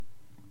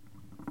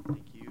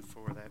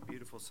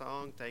beautiful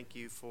song. Thank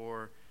you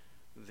for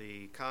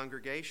the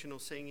congregational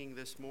singing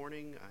this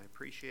morning. I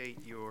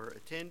appreciate your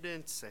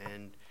attendance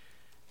and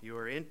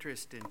your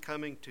interest in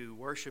coming to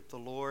worship the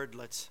Lord.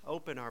 Let's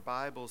open our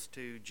Bibles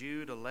to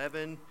Jude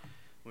 11.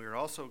 We're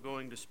also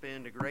going to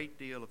spend a great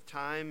deal of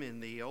time in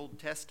the Old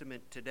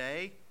Testament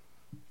today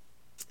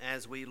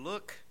as we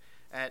look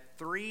at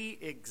three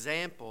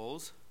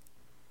examples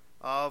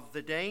of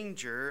the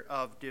danger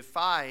of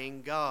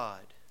defying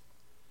God.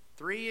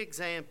 Three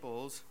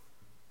examples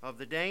of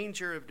the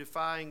danger of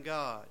defying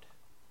God.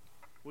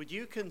 Would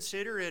you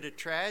consider it a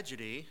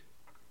tragedy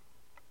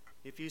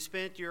if you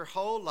spent your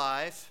whole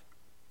life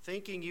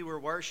thinking you were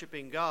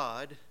worshiping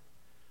God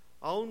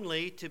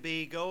only to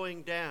be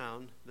going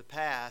down the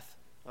path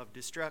of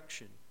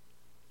destruction?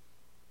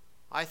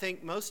 I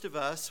think most of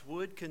us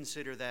would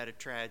consider that a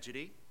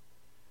tragedy.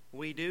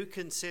 We do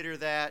consider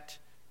that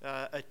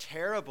a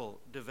terrible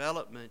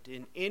development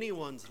in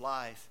anyone's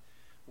life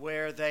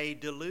where they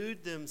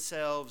delude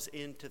themselves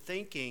into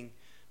thinking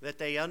that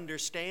they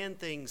understand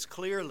things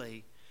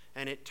clearly,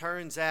 and it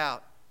turns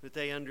out that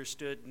they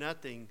understood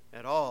nothing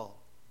at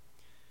all.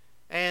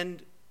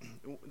 And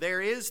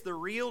there is the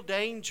real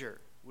danger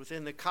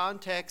within the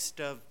context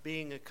of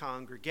being a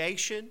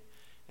congregation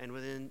and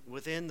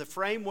within the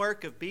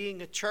framework of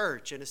being a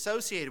church and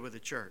associated with a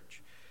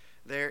church.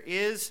 There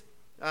is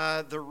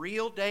the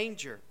real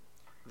danger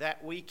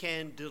that we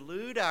can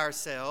delude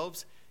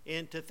ourselves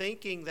into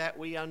thinking that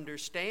we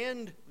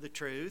understand the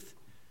truth,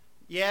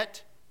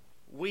 yet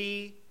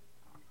we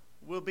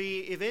will be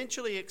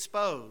eventually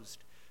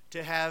exposed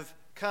to have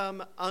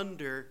come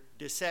under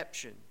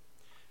deception.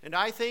 And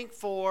I think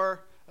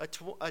for a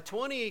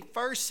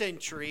 21st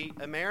century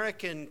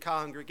American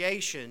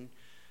congregation,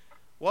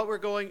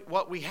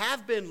 what we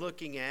have been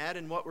looking at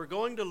and what we're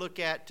going to look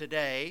at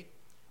today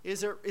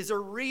is a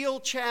real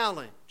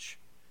challenge.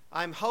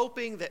 I'm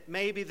hoping that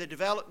maybe the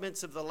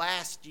developments of the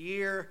last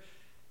year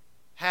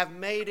have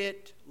made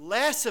it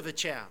less of a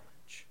challenge,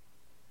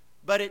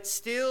 but it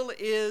still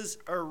is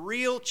a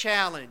real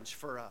challenge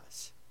for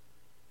us.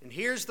 And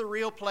here's the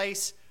real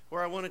place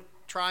where I want to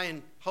try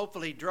and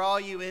hopefully draw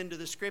you into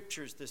the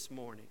Scriptures this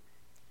morning.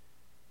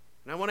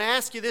 And I want to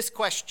ask you this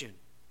question.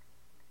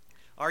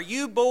 Are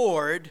you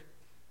bored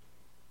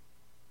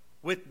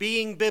with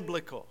being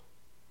biblical?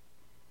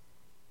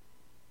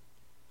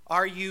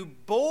 Are you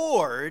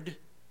bored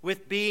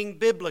with being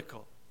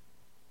biblical?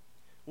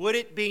 Would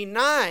it be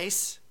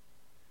nice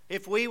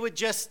if we would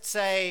just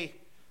say,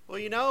 well,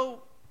 you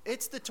know,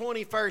 it's the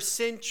 21st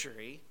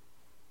century.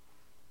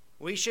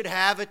 We should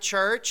have a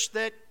church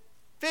that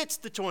fits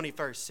the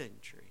 21st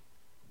century.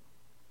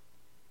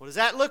 What does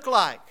that look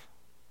like?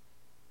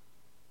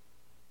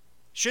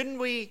 Shouldn't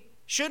we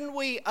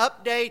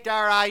update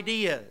our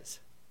ideas?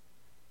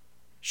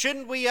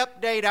 Shouldn't we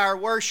update our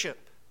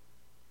worship?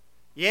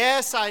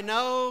 Yes, I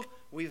know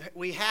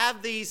we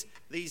have these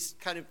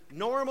kind of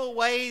normal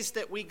ways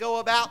that we go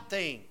about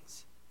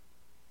things.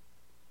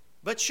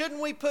 But shouldn't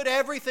we put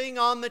everything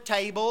on the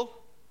table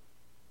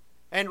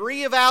and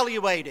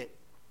reevaluate it?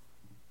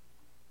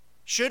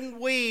 Shouldn't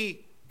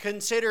we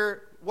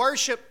consider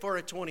worship for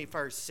a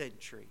 21st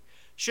century?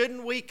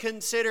 Shouldn't we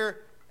consider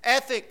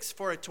ethics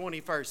for a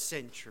 21st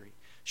century?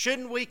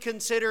 Shouldn't we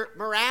consider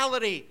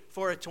morality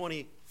for the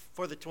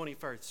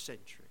 21st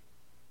century?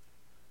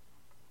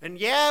 And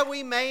yeah,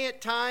 we may at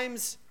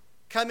times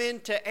come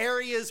into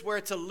areas where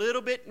it's a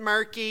little bit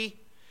murky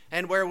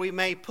and where we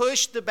may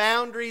push the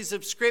boundaries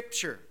of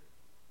Scripture.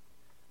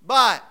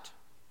 But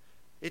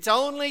it's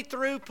only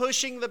through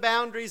pushing the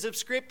boundaries of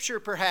Scripture,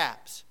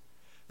 perhaps,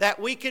 that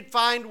we could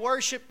find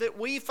worship that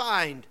we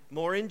find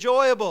more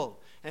enjoyable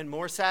and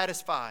more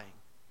satisfying.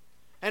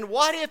 And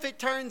what if it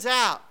turns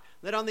out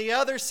that on the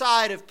other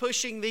side of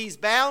pushing these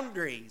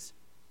boundaries,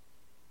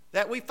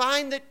 that we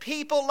find that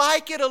people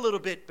like it a little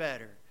bit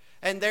better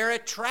and they're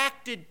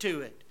attracted to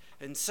it,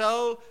 and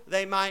so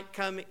they might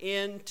come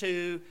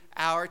into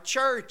our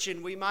church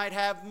and we might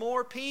have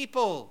more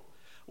people?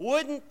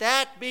 Wouldn't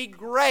that be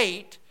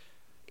great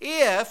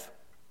if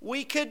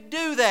we could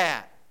do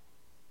that?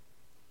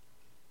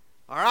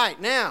 All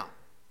right, now,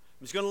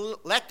 I'm just going to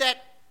let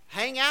that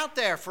hang out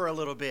there for a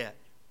little bit.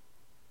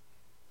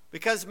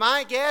 Because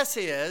my guess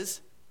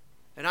is,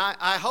 and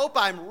I hope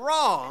I'm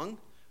wrong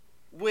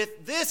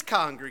with this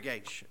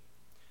congregation,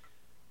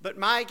 but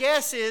my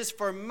guess is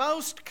for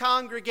most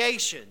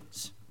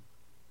congregations,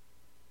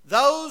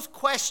 those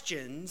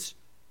questions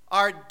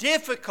are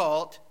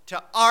difficult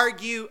to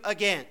argue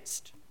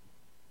against.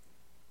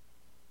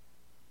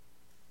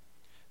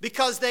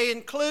 Because they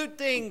include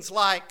things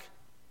like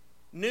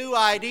new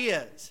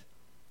ideas,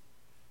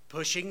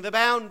 pushing the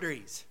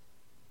boundaries,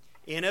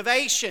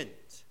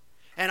 innovations.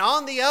 And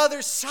on the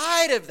other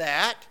side of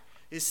that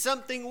is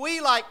something we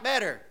like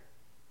better,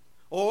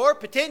 or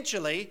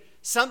potentially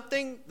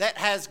something that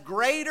has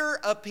greater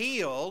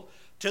appeal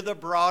to the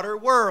broader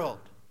world.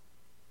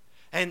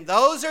 And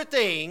those are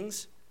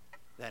things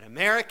that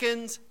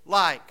Americans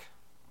like.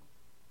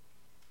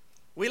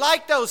 We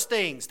like those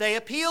things. They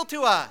appeal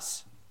to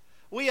us.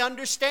 We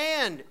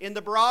understand in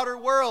the broader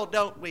world,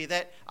 don't we,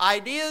 that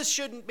ideas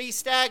shouldn't be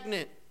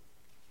stagnant.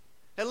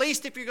 At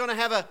least if you're going to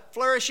have a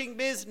flourishing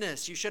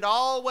business, you should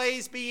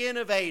always be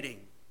innovating.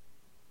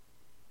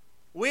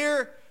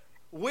 We're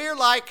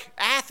like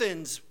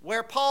Athens,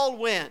 where Paul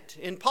went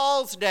in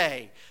Paul's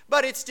day,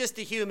 but it's just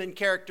a human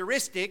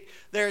characteristic.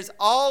 There's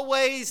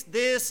always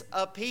this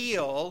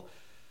appeal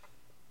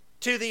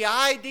to the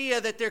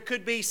idea that there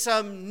could be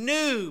some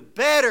new,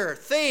 better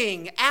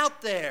thing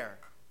out there.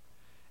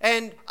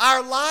 And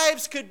our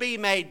lives could be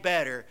made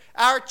better.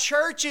 Our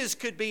churches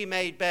could be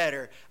made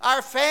better.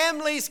 Our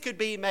families could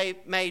be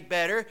made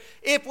better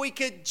if we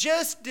could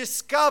just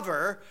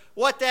discover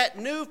what that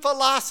new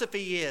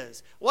philosophy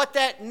is, what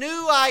that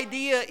new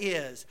idea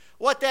is,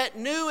 what that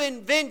new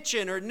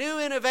invention or new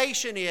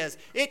innovation is.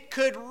 It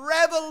could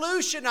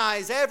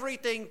revolutionize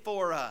everything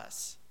for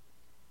us.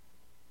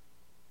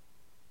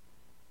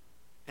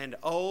 And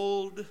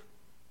old,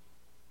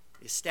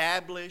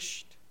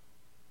 established,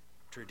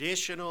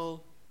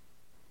 traditional,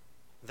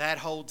 that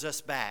holds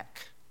us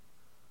back.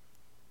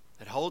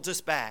 That holds us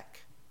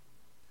back.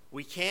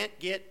 We can't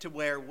get to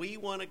where we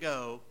want to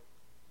go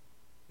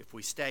if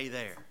we stay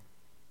there.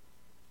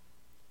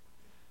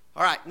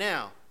 All right,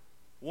 now,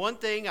 one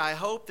thing I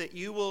hope that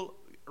you will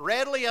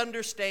readily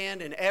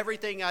understand in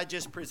everything I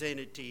just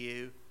presented to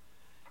you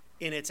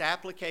in its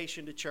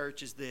application to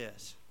church is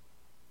this.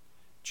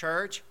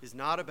 Church is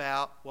not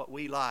about what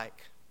we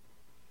like.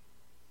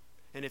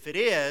 And if it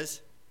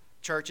is,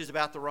 church is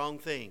about the wrong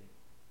thing.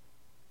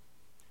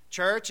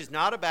 Church is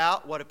not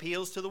about what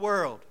appeals to the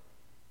world.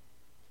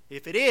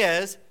 If it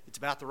is, it's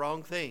about the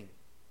wrong thing.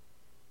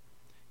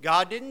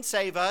 God didn't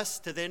save us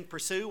to then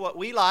pursue what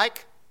we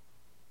like.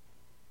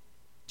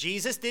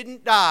 Jesus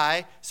didn't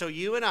die so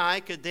you and I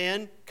could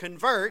then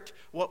convert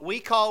what we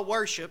call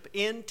worship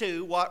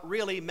into what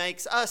really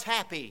makes us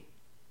happy.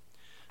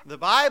 The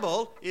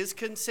Bible is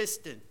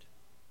consistent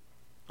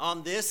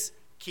on this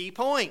key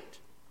point.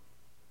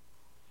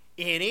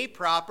 Any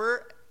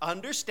proper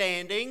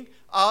understanding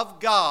of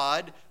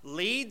God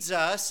leads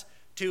us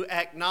to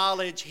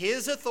acknowledge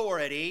His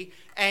authority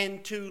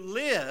and to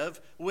live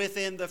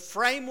within the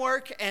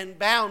framework and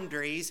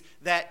boundaries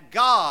that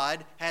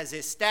God has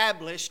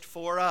established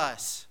for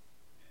us.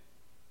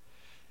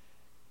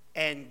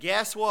 And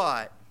guess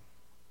what?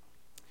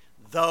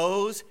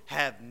 Those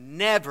have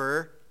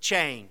never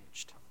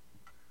changed.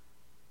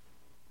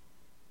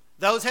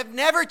 Those have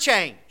never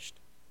changed.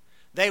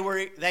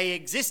 They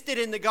existed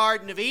in the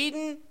Garden of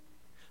Eden.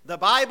 The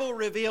Bible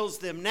reveals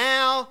them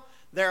now.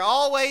 They're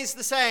always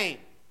the same.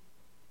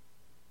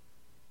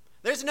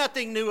 There's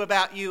nothing new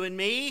about you and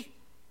me.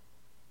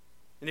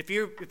 And if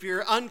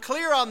you're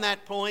unclear on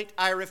that point,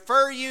 I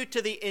refer you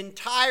to the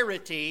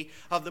entirety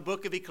of the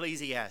book of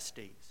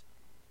Ecclesiastes.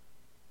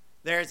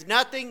 There's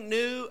nothing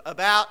new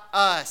about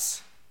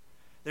us.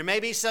 There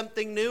may be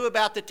something new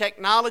about the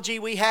technology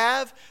we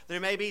have. There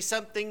may be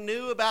something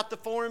new about the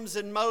forms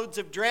and modes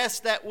of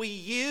dress that we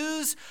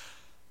use.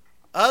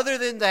 Other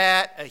than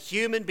that, a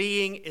human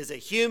being is a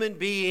human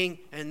being,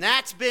 and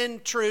that's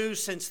been true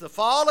since the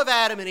fall of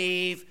Adam and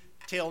Eve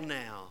till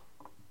now.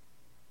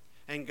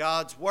 And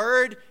God's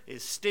Word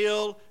is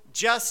still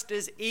just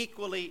as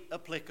equally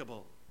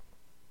applicable.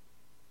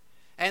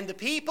 And the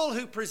people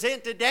who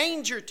present a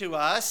danger to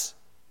us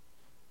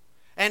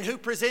and who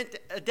present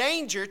a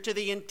danger to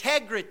the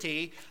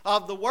integrity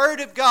of the Word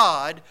of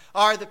God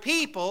are the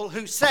people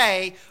who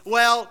say,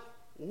 well,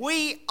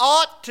 we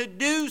ought to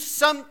do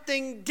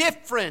something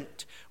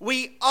different.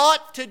 We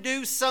ought to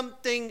do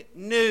something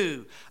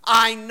new.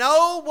 I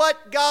know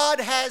what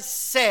God has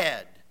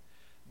said,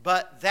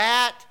 but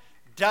that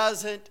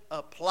doesn't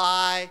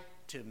apply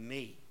to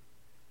me.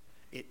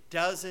 It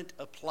doesn't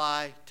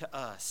apply to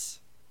us.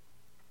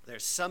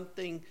 There's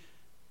something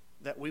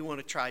that we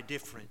want to try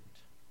different,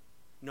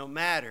 no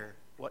matter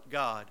what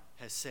God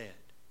has said.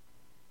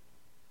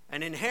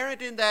 And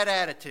inherent in that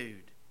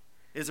attitude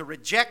is a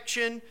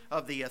rejection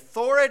of the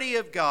authority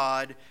of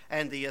God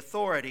and the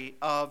authority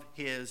of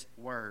His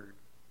Word.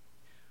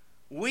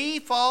 We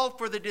fall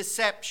for the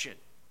deception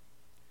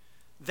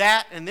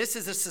that, and this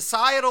is a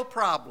societal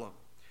problem,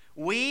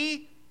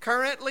 we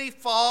currently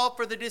fall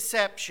for the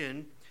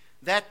deception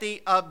that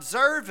the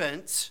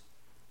observance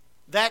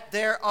that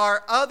there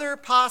are other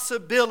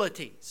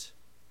possibilities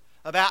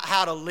about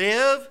how to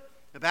live,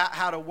 about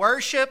how to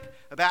worship,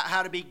 about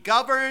how to be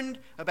governed,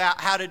 about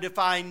how to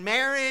define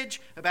marriage,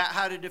 about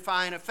how to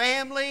define a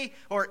family,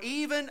 or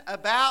even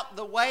about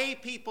the way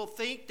people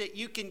think that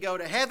you can go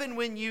to heaven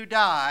when you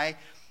die.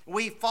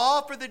 We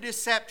fall for the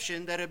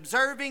deception that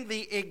observing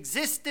the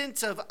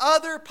existence of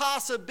other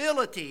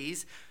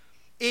possibilities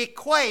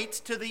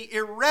equates to the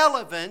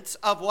irrelevance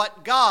of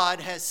what God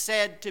has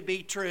said to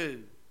be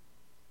true.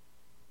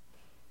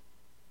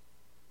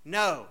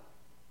 No.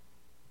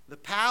 The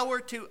power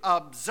to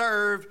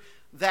observe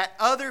that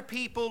other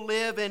people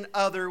live in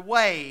other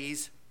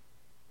ways,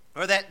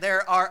 or that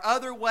there are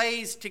other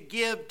ways to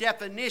give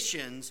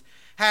definitions,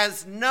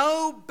 has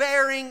no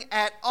bearing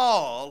at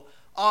all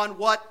on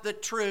what the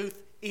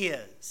truth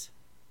is.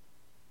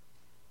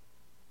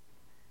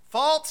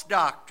 False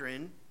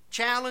doctrine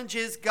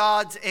challenges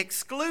God's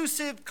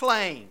exclusive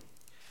claim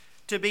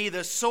to be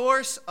the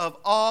source of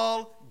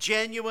all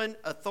genuine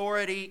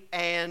authority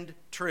and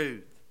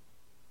truth.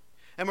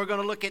 And we're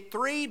going to look at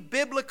 3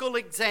 biblical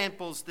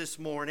examples this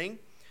morning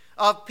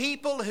of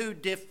people who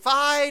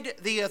defied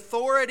the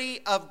authority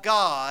of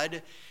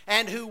God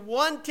and who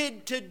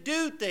wanted to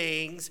do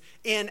things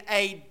in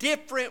a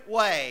different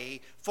way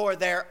for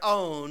their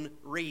own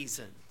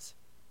reasons.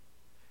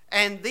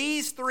 And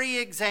these 3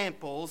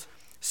 examples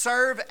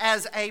serve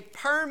as a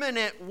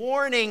permanent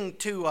warning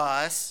to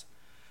us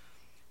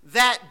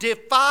that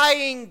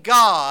defying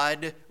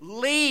God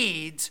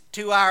leads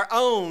to our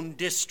own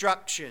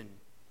destruction.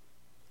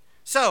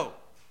 So,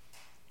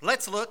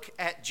 let's look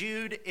at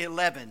Jude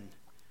 11.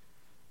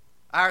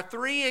 Our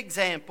 3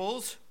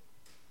 examples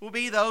will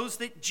be those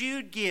that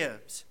Jude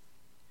gives.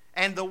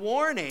 And the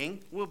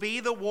warning will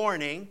be the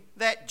warning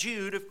that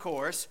Jude, of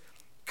course,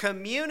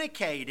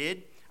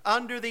 communicated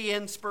under the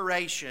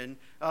inspiration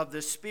of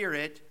the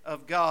Spirit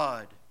of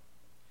God.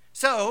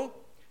 So,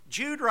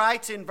 Jude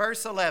writes in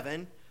verse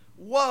 11,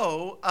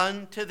 "Woe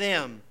unto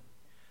them,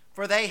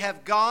 for they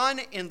have gone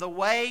in the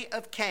way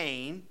of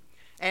Cain,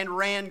 and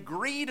ran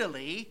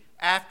greedily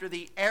after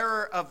the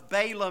error of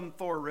Balaam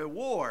for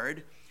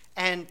reward,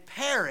 and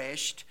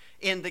perished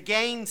in the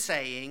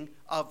gainsaying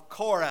of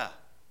Korah."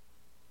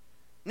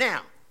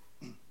 Now,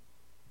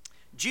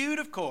 Jude,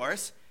 of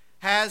course,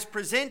 has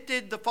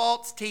presented the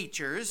false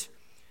teachers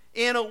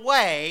in a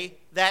way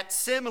that's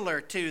similar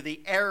to the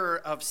error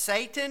of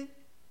Satan,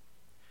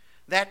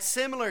 that's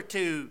similar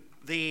to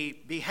the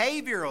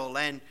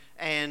behavioral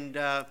and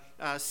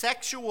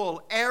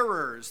sexual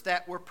errors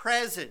that were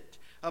present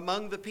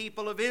among the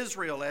people of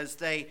Israel as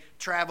they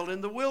traveled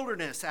in the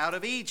wilderness out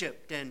of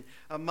Egypt, and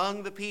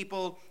among the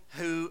people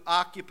who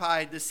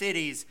occupied the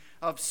cities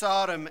of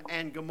Sodom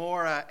and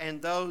Gomorrah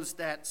and those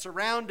that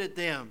surrounded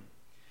them.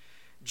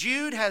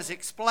 Jude has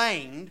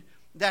explained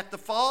that the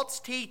false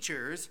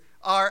teachers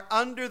are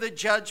under the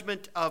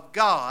judgment of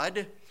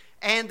God,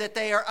 and that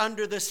they are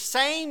under the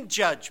same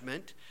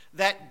judgment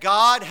that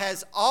God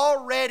has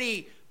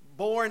already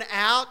borne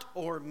out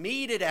or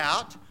meted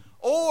out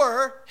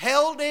or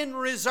held in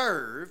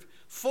reserve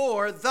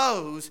for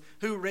those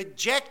who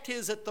reject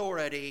his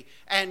authority,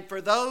 and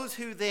for those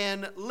who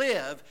then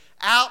live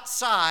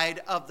outside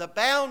of the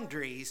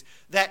boundaries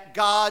that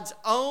God's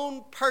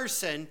own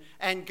person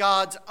and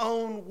God's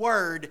own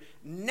word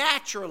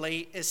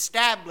naturally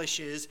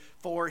establishes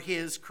for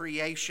his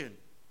creation.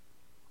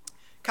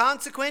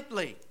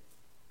 Consequently,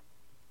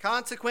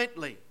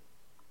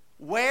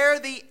 where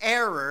the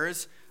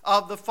errors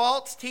of the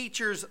false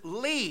teachers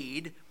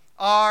lead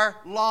are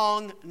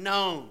long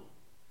known.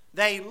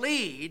 They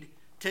lead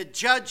to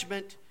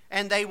judgment,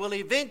 and they will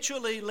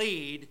eventually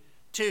lead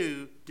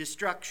to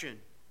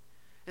destruction.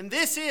 And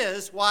this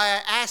is why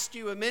I asked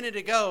you a minute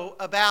ago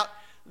about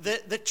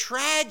the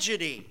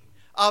tragedy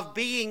of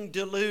being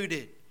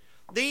deluded.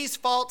 These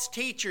false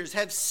teachers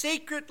have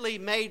secretly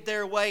made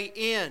their way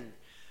in.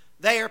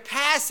 They are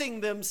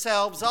passing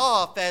themselves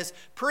off as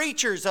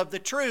preachers of the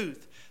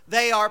truth.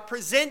 They are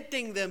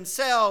presenting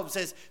themselves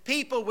as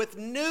people with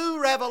new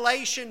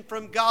revelation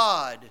from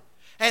God.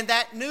 And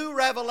that new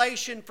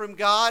revelation from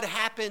God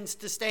happens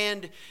to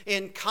stand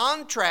in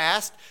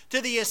contrast to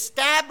the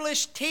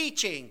established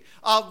teaching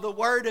of the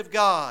Word of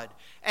God.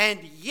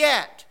 And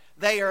yet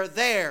they are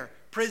there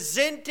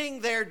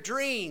presenting their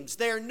dreams,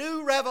 their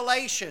new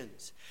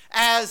revelations,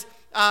 as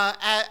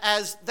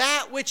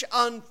that which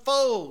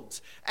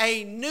unfolds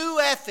a new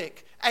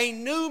ethic, a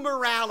new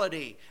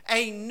morality,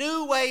 a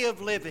new way of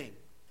living.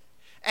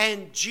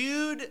 And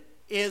Jude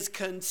is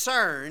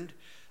concerned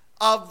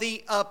of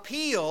the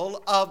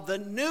appeal of the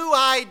new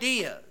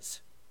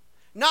ideas,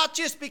 not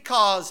just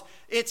because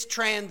it's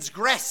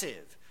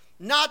transgressive,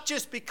 not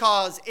just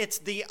because it's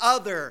the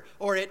other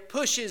or it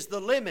pushes the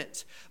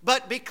limits,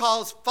 but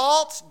because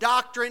false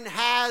doctrine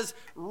has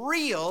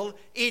real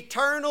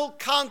eternal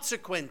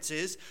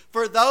consequences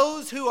for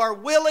those who are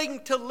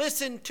willing to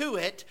listen to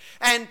it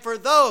and for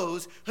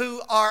those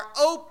who are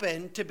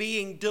open to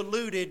being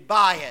deluded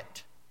by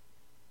it.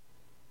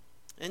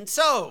 And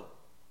so,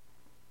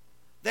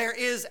 there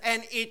is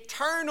an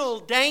eternal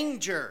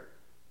danger.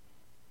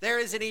 There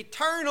is an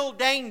eternal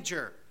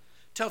danger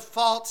to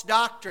false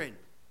doctrine,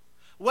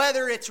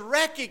 whether it's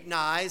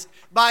recognized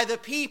by the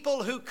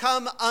people who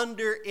come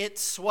under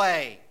its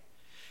sway.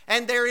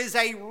 And there is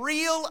a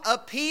real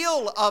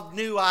appeal of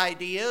new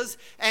ideas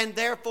and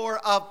therefore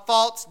of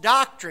false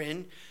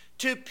doctrine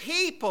to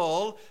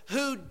people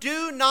who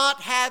do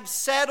not have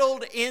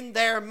settled in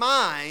their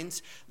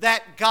minds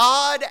that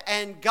God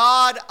and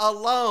God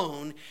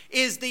alone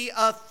is the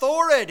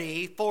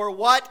authority for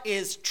what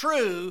is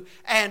true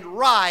and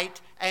right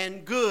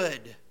and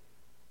good.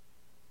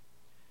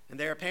 And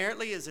there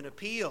apparently is an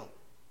appeal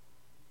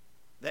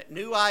that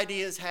new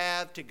ideas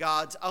have to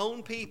God's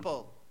own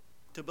people,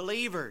 to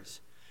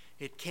believers.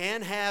 It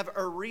can have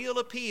a real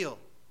appeal,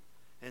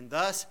 and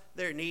thus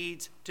there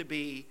needs to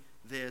be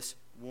this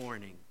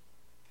warning.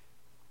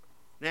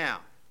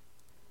 Now,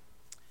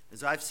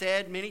 As I've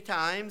said many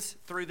times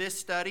through this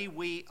study,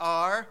 we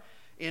are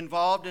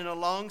involved in a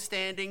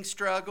long-standing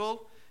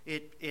struggle.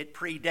 It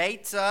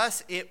predates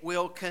us. It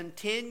will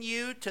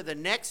continue to the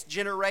next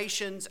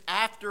generations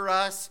after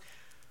us.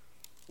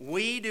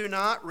 We do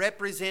not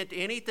represent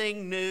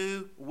anything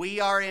new. We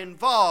are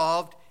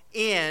involved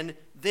in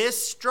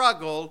this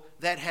struggle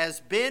that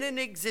has been in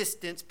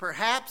existence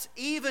perhaps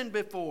even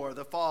before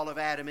the fall of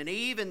Adam and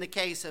Eve in the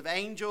case of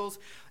angels,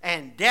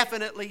 and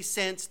definitely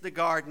since the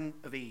Garden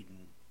of Eden.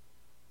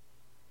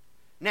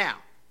 Now,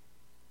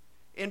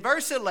 in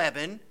verse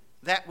 11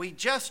 that we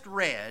just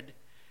read,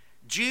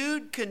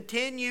 Jude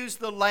continues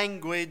the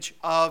language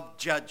of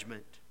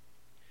judgment.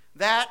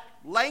 That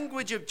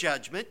language of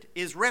judgment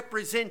is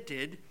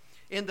represented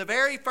in the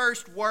very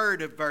first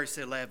word of verse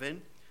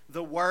 11,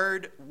 the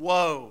word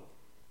woe.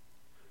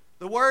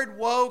 The word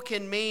woe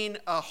can mean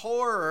a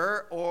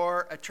horror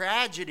or a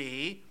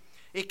tragedy.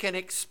 It can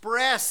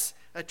express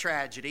a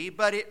tragedy,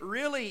 but it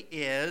really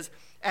is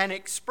an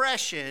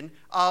expression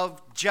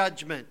of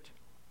judgment.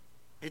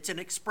 It's an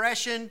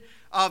expression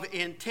of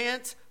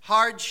intense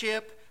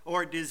hardship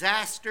or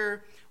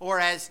disaster, or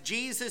as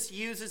Jesus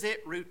uses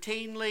it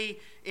routinely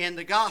in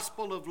the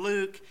Gospel of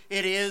Luke,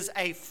 it is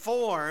a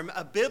form,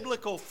 a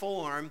biblical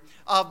form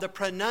of the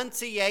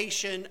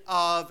pronunciation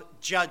of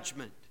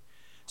judgment.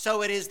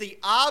 So it is the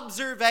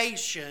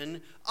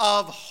observation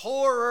of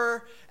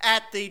horror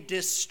at the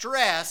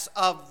distress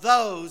of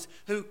those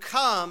who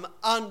come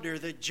under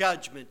the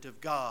judgment of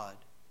God.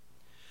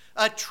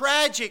 A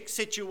tragic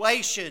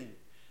situation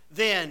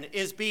then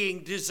is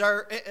being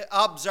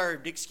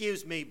observed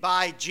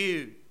by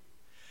Jude.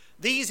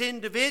 These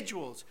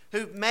individuals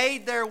who've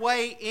made their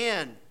way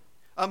in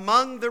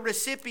among the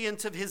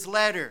recipients of his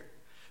letter,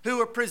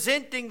 who are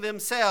presenting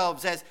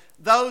themselves as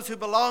those who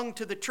belong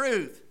to the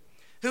truth,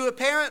 who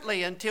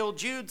apparently until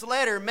Jude's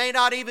letter may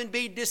not even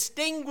be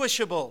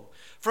distinguishable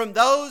from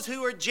those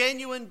who are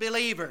genuine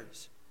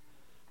believers.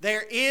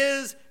 There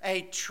is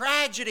a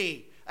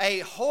tragedy, a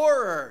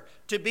horror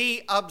to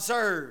be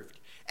observed.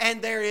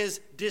 And there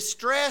is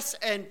distress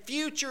and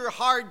future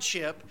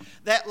hardship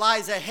that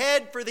lies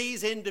ahead for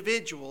these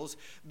individuals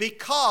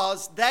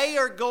because they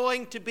are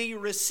going to be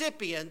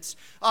recipients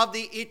of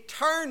the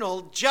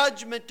eternal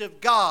judgment of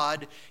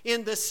God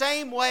in the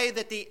same way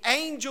that the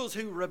angels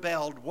who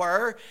rebelled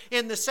were,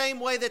 in the same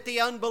way that the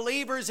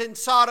unbelievers in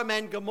Sodom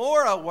and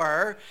Gomorrah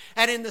were,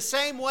 and in the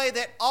same way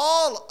that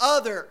all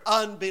other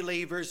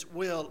unbelievers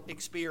will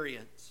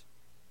experience.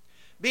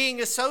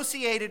 Being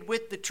associated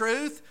with the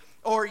truth,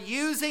 or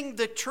using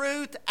the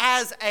truth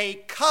as a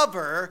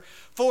cover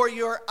for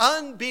your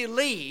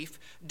unbelief,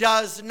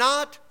 does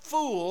not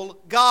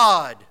fool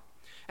God.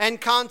 And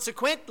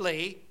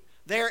consequently,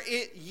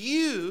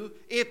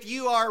 if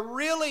you are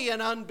really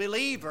an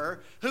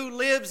unbeliever who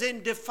lives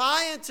in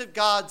defiance of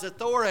God's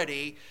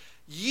authority,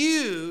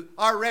 you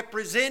are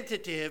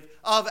representative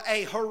of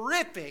a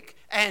horrific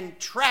and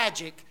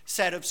tragic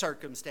set of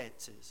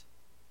circumstances.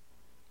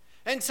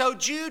 And so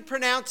Jude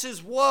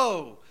pronounces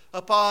woe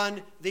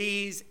upon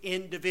these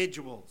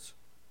individuals.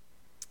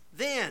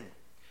 Then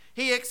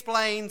he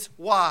explains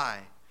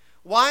why.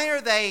 Why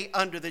are they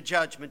under the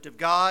judgment of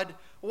God?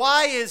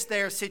 Why is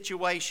their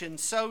situation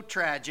so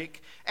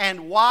tragic?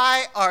 And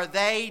why are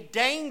they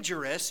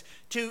dangerous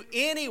to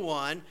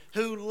anyone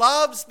who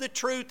loves the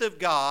truth of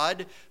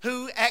God,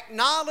 who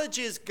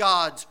acknowledges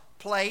God's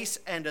place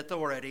and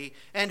authority,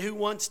 and who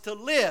wants to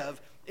live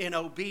in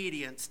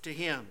obedience to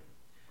Him?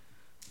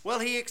 Well,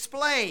 he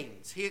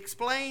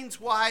explains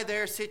why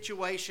their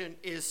situation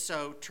is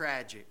so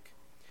tragic.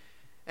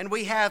 And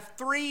we have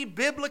three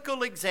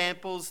biblical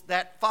examples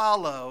that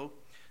follow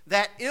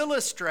that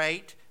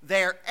illustrate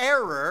their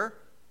error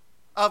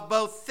of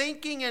both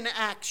thinking and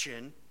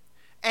action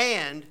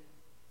and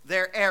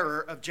their error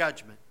of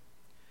judgment.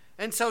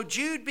 And so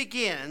Jude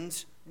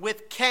begins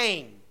with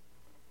Cain.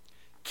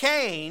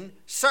 Cain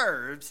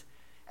serves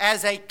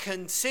as a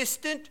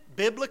consistent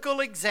biblical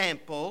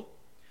example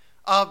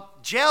of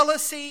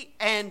jealousy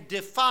and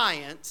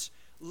defiance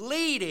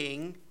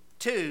leading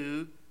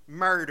to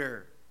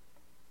murder.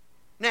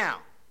 Now,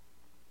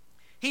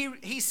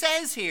 he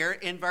says here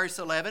in verse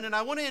 11, and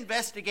I want to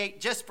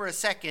investigate just for a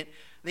second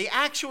the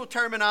actual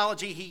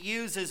terminology he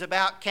uses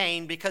about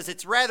Cain because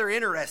it's rather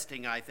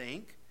interesting, I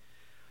think.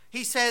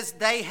 He says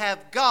they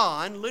have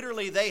gone,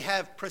 literally they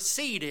have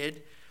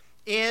proceeded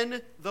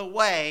in the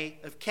way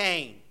of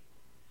Cain.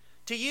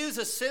 To use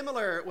a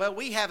similar,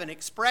 we have an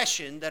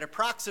expression that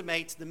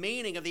approximates the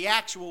meaning of the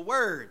actual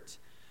words.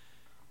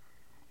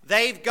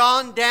 They've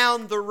gone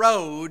down the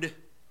road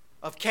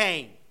of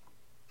Cain.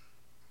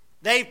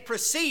 They've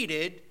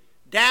proceeded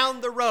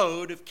down the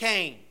road of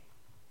Cain.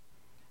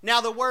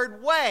 Now, the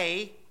word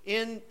way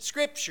in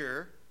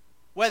Scripture,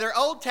 whether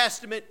Old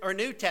Testament or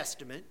New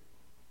Testament,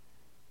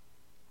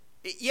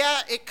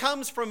 it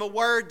comes from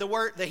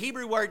the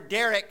Hebrew word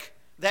derek,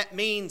 that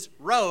means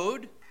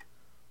road,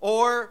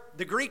 or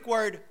the Greek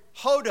word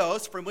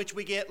hodos, from which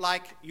we get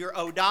like your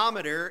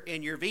odometer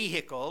in your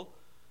vehicle.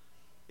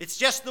 It's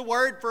just the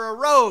word for a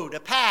road, a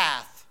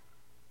path.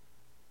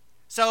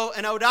 So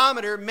an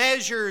odometer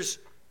measures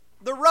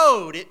the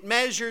road. It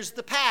measures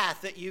the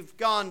path that you've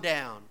gone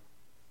down.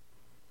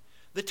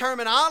 The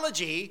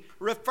terminology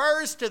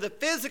refers to the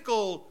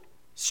physical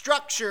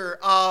structure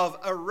of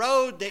a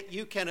road that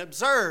you can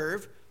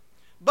observe,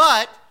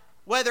 but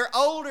whether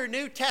Old or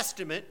New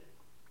Testament,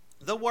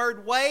 the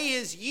word way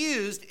is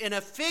used in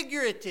a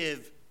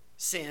figurative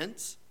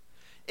sense,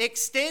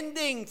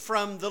 extending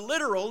from the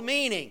literal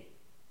meaning.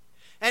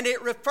 And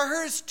it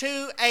refers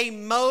to a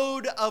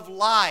mode of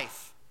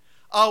life,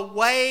 a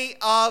way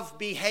of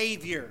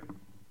behavior.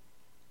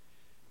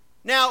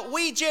 Now,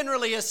 we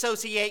generally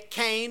associate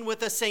Cain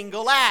with a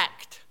single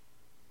act.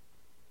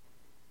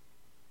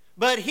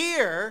 But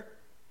here,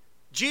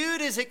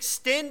 Jude is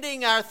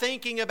extending our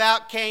thinking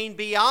about Cain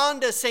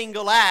beyond a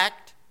single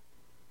act.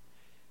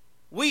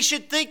 We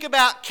should think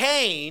about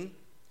Cain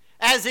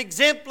as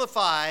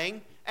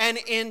exemplifying an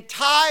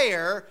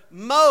entire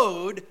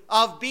mode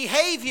of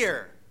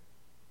behavior.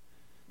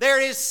 There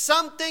is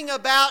something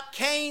about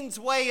Cain's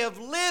way of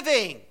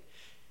living,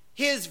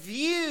 his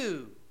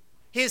view,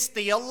 his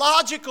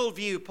theological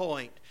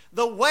viewpoint,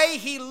 the way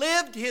he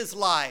lived his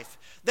life.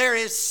 There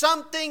is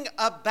something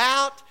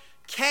about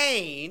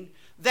Cain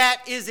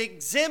that is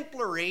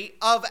exemplary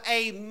of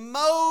a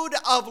mode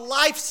of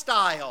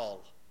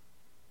lifestyle.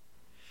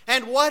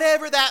 And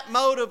whatever that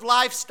mode of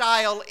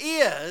lifestyle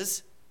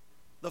is,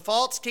 the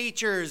false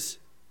teachers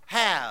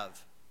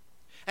have.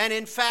 And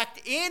in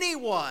fact,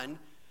 anyone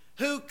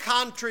who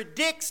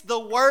contradicts the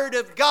Word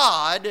of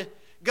God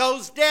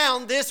goes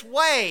down this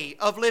way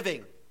of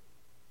living,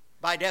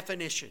 by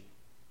definition.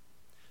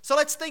 So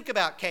let's think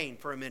about Cain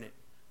for a minute.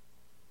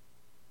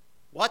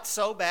 What's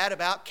so bad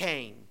about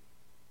Cain?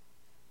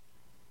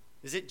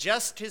 Is it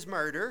just his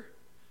murder,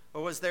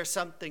 or was there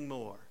something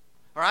more?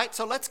 All right,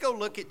 so let's go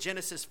look at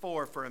Genesis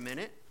 4 for a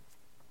minute.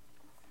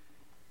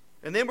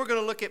 And then we're going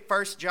to look at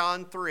 1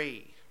 John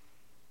 3.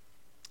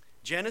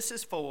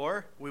 Genesis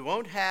 4, we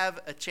won't have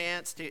a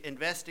chance to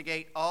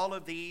investigate all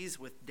of these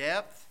with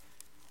depth,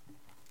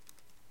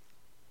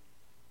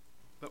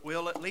 but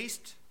we'll at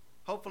least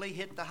hopefully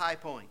hit the high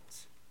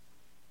points.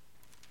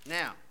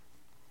 Now,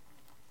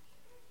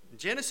 in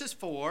Genesis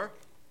 4,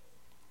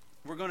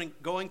 we're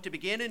going to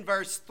begin in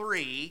verse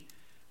 3,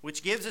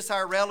 which gives us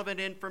our relevant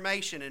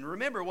information. And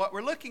remember, what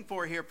we're looking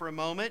for here for a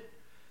moment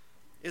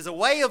is a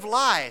way of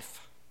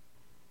life,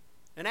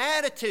 an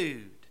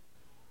attitude,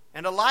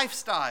 and a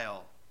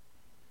lifestyle.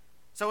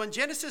 So in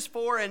Genesis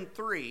 4 and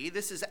 3,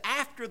 this is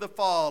after the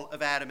fall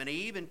of Adam and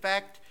Eve. In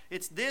fact,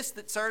 it's this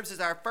that serves as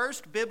our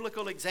first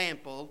biblical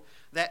example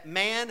that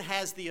man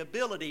has the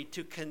ability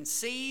to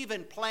conceive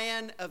and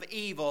plan of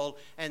evil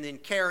and then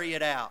carry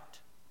it out.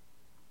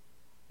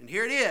 And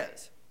here it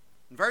is.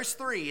 In verse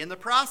 3, in the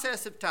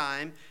process of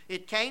time,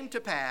 it came to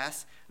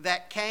pass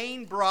that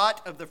Cain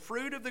brought of the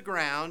fruit of the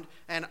ground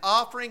an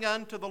offering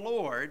unto the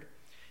Lord,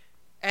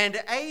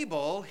 and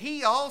Abel,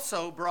 he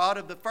also brought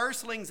of the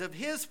firstlings of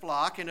his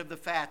flock and of the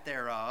fat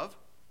thereof.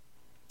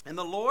 And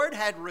the Lord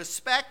had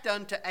respect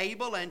unto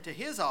Abel and to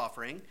his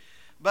offering,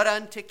 but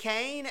unto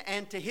Cain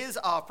and to his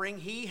offering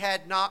he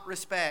had not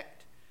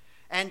respect.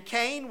 And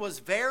Cain was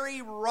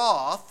very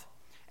wroth,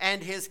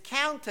 and his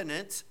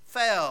countenance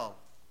fell.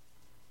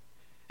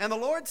 And the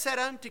Lord said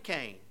unto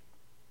Cain,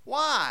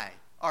 Why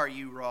are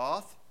you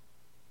wroth?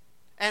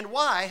 And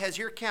why has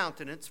your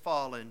countenance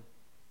fallen?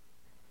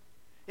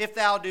 If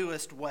thou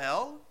doest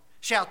well,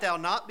 shalt thou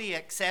not be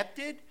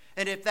accepted?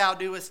 And if thou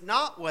doest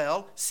not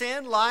well,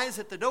 sin lies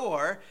at the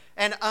door,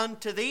 and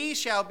unto thee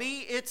shall be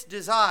its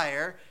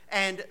desire,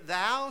 and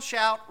thou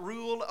shalt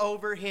rule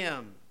over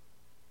him.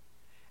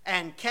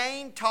 And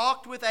Cain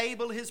talked with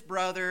Abel his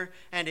brother,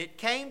 and it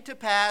came to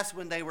pass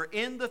when they were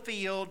in the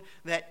field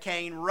that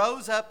Cain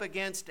rose up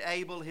against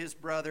Abel his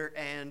brother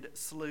and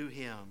slew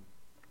him.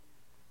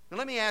 Now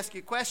let me ask you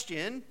a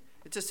question.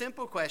 It's a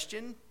simple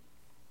question.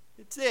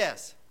 It's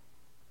this.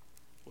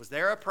 Was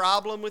there a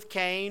problem with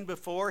Cain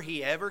before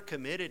he ever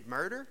committed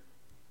murder?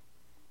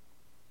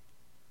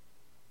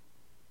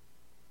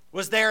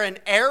 Was there an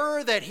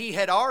error that he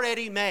had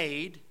already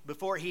made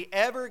before he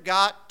ever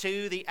got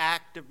to the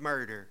act of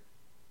murder?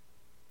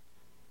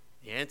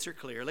 The answer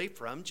clearly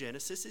from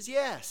Genesis is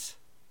yes.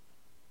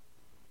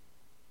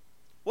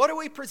 What are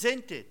we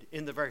presented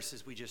in the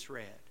verses we just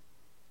read?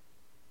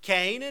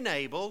 Cain and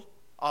Abel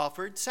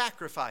offered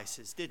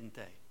sacrifices, didn't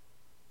they?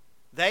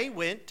 They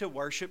went to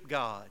worship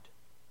God.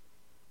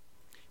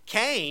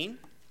 Cain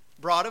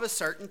brought of a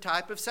certain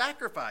type of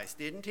sacrifice,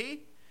 didn't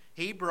he?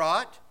 He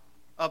brought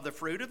of the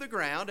fruit of the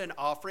ground an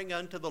offering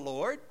unto the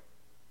Lord.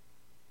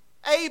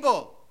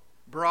 Abel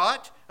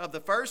brought of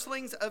the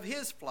firstlings of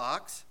his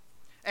flocks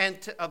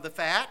and of the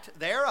fat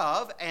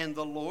thereof, and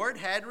the Lord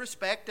had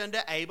respect unto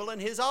Abel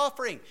and his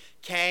offering.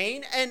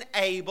 Cain and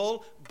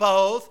Abel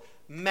both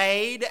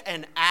made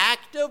an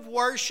act of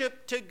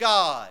worship to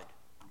God.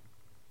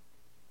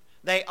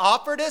 They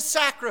offered a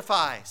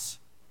sacrifice.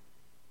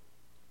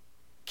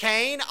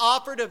 Cain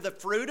offered of the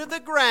fruit of the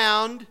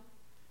ground.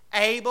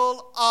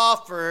 Abel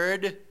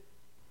offered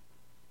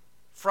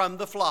from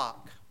the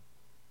flock.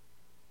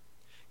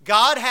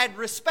 God had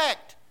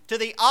respect to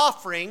the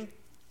offering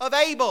of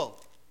Abel.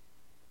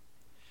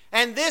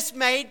 And this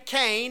made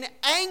Cain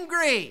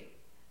angry.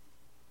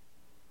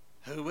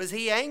 Who was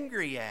he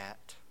angry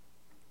at?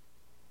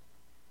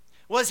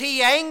 Was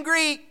he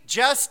angry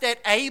just at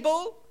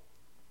Abel?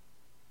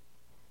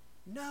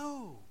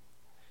 No.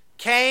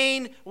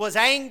 Cain was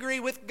angry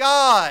with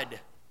God.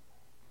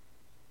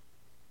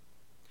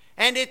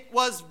 And it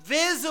was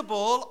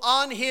visible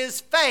on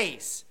his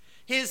face.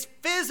 His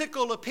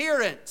physical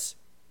appearance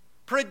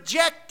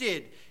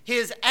projected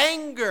his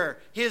anger,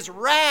 his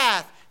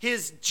wrath,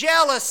 his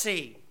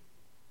jealousy.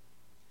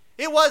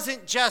 It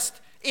wasn't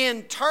just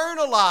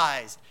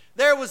internalized.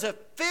 There was a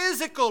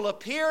physical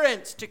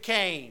appearance to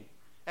Cain,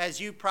 as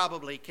you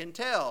probably can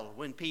tell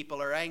when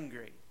people are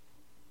angry,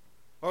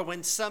 or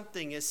when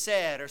something is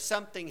said or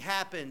something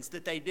happens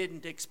that they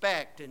didn't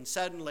expect, and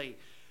suddenly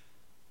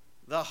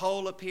the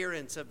whole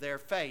appearance of their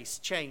face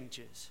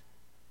changes.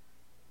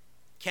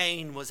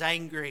 Cain was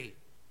angry.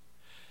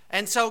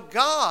 And so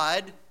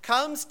God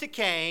comes to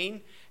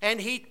Cain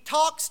and he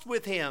talks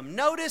with him.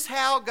 Notice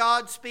how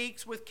God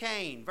speaks with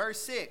Cain. Verse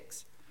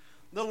 6.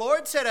 The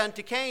Lord said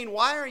unto Cain,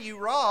 Why are you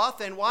wroth,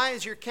 and why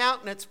is your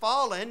countenance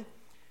fallen?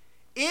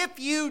 If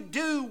you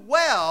do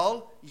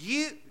well,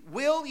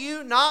 will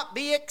you not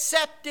be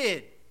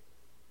accepted?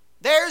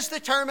 There's the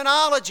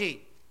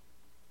terminology.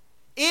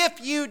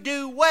 If you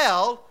do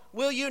well,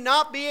 will you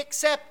not be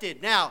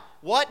accepted? Now,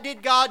 what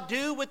did God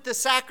do with the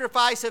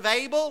sacrifice of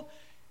Abel?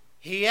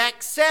 He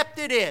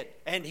accepted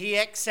it, and he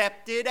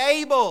accepted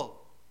Abel.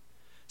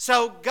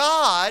 So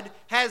God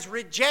has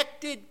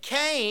rejected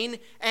Cain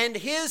and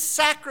his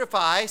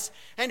sacrifice,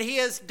 and he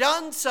has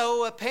done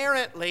so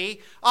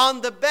apparently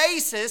on the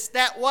basis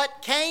that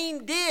what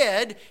Cain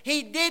did,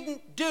 he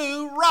didn't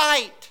do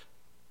right.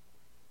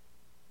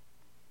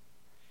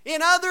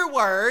 In other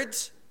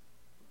words,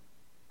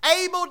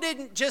 Abel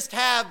didn't just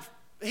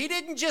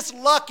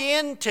luck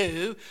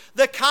into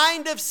the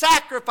kind of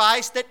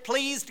sacrifice that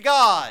pleased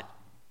God.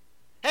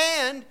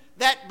 And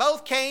that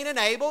both Cain and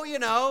Abel,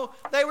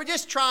 they were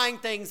just trying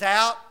things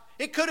out.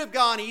 It could have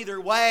gone either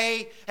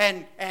way.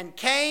 And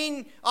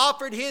Cain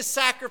offered his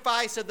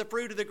sacrifice of the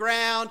fruit of the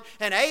ground,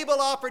 and Abel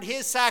offered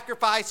his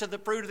sacrifice of the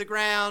fruit of the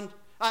ground.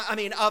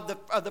 Of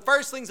the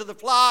firstlings of the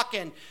flock.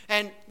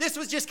 And this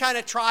was just kind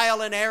of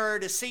trial and error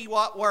to see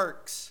what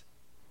works.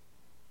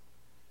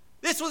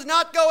 This was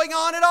not going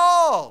on at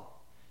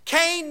all.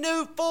 Cain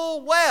knew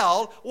full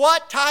well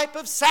what type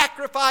of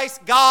sacrifice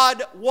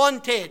God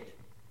wanted.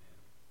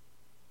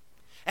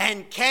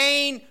 And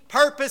Cain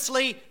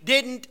purposely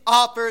didn't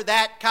offer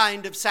that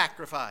kind of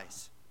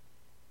sacrifice.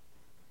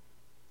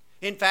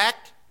 In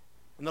fact,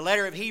 in the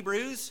letter of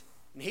Hebrews,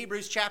 in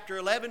Hebrews chapter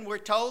 11, we're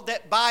told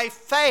that by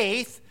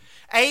faith,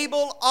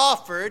 Abel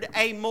offered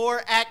a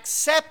more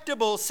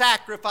acceptable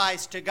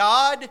sacrifice to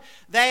God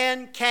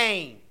than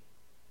Cain.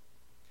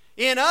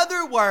 In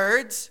other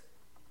words,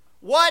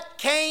 what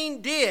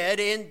Cain did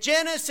in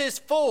Genesis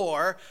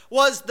 4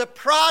 was the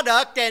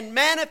product and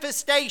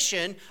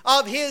manifestation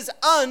of his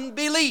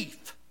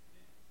unbelief.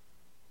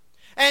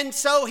 And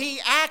so he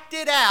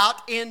acted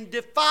out in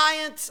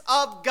defiance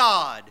of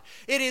God.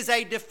 It is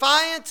a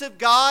defiance of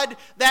God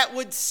that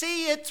would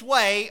see its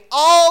way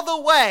all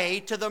the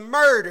way to the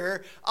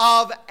murder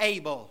of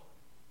Abel.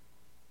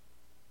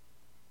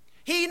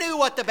 He knew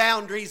what the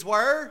boundaries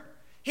were.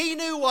 He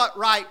knew what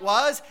right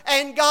was,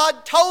 and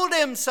God told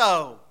him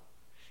so.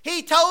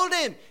 He told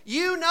him,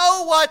 you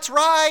know what's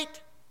right.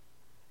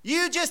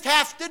 You just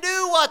have to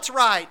do what's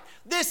right.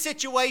 This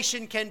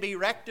situation can be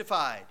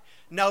rectified.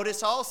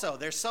 Notice also,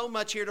 there's so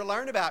much here to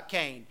learn about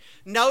Cain.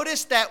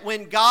 Notice that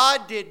when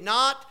God did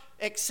not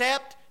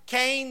accept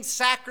Cain's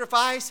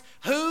sacrifice,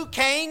 who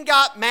Cain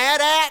got mad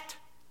at?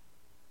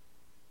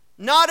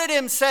 Not at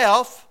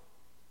himself.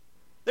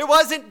 There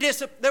wasn't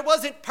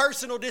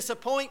personal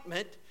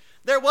disappointment.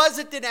 There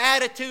wasn't an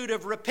attitude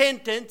of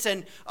repentance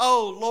and,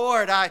 oh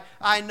Lord,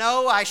 I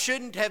know I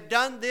shouldn't have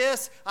done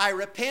this. I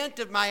repent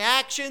of my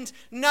actions.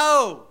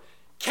 No.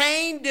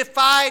 Cain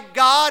defied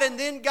God and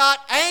then got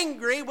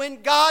angry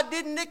when God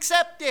didn't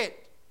accept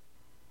it.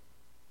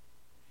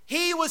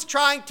 He was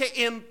trying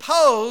to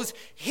impose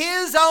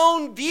his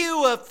own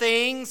view of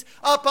things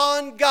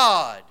upon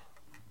God.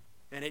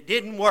 And it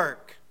didn't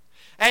work.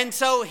 And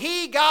so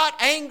he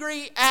got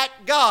angry at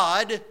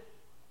God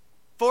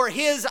for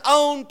his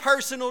own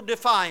personal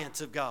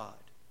defiance of God.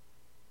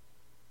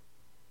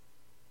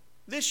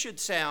 This should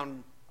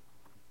sound,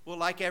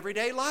 like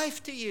everyday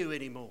life to you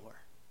anymore.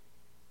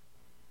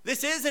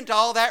 This isn't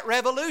all that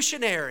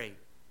revolutionary.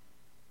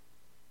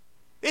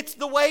 It's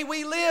the way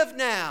we live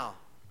now.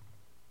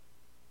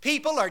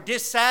 People are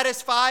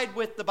dissatisfied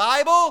with the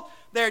Bible.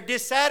 They're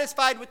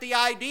dissatisfied with the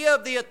idea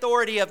of the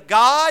authority of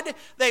God.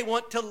 They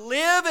want to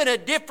live in a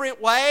different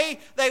way.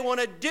 They want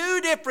to do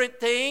different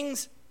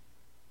things.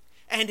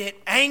 And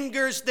it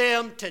angers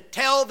them to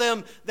tell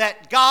them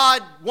that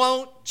God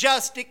won't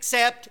just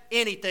accept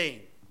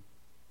anything.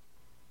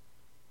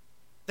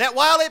 That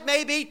while it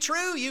may be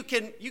true, you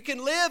can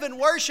live and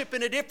worship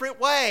in a different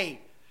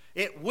way,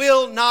 it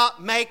will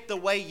not make the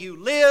way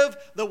you live,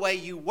 the way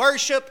you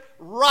worship,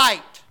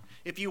 right.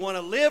 If you want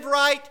to live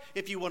right,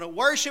 if you want to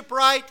worship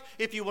right,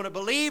 if you want to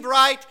believe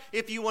right,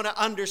 if you want to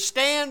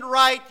understand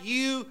right,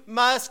 you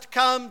must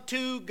come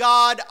to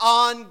God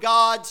on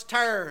God's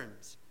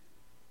terms.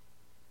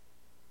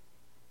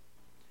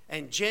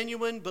 And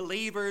genuine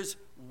believers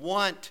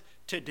want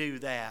to do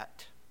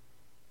that.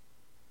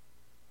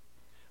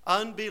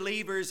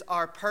 Unbelievers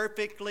are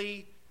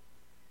perfectly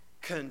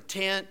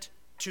content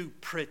to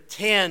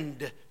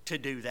pretend to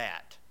do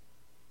that.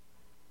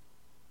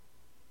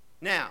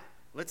 Now,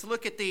 let's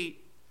look at the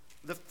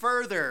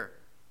further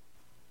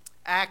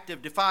act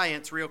of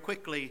defiance real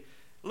quickly.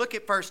 Look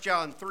at 1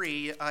 John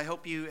 3. I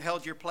hope you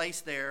held your place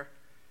there.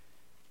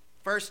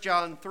 1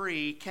 John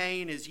 3,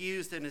 Cain is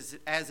used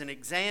as an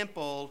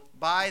example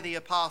by the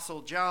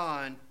Apostle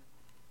John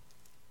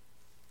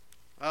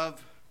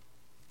of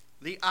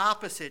the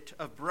opposite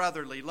of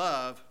brotherly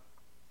love.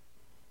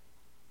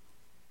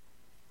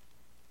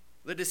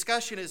 The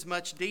discussion is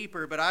much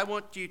deeper, but I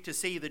want you to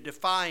see the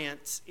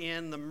defiance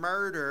in the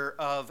murder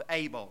of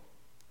Abel.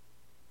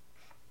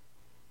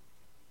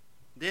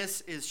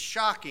 This is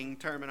shocking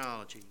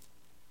terminology.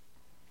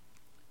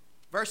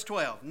 Verse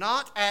 12,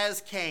 not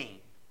as Cain,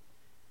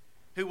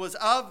 who was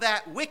of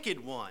that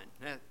wicked one.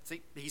 Now,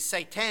 see, he's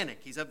satanic,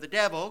 he's of the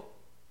devil,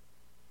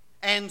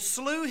 and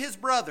slew his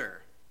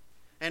brother.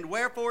 And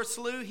wherefore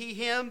slew he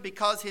him?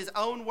 Because his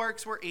own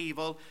works were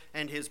evil,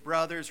 and his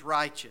brother's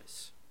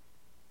righteous.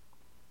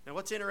 Now,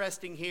 what's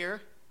interesting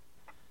here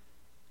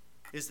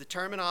is the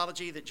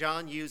terminology that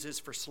John uses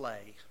for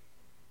slay.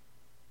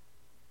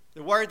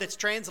 The word that's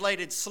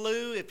translated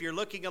slew, if you're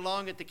looking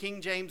along at the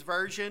King James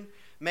Version,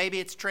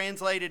 maybe it's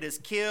translated as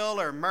kill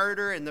or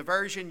murder in the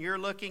version you're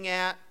looking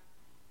at.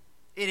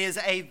 It is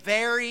a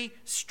very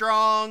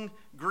strong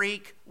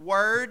Greek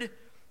word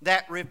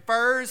that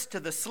refers to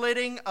the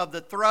slitting of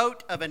the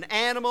throat of an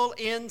animal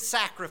in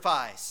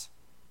sacrifice.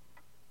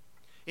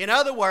 In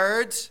other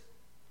words,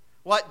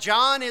 what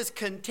John is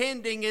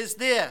contending is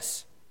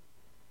this.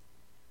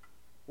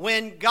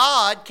 When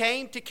God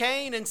came to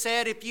Cain and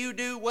said, if you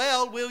do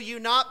well, will you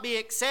not be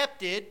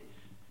accepted?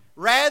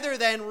 Rather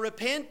than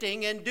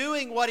repenting and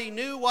doing what he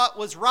knew what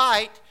was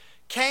right,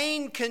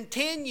 Cain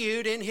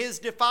continued in his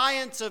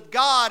defiance of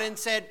God and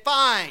said,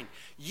 fine,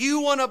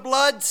 you want a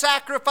blood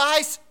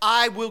sacrifice?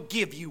 I will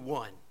give you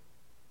one.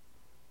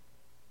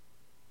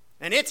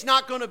 And it's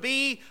not going to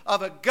be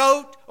of a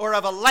goat or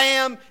of a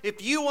lamb.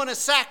 If you want a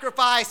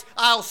sacrifice,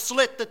 I'll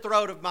slit the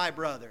throat of my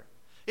brother.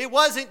 It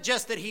wasn't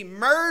just that he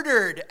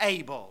murdered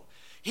Abel.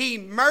 He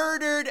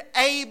murdered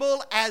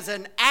Abel as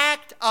an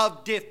act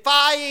of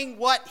defying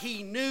what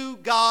he knew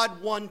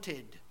God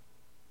wanted.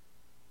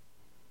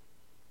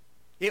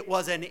 It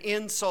was an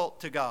insult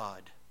to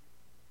God,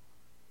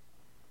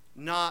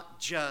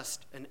 not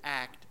just an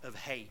act of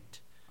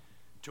hate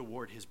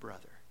toward his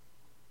brother.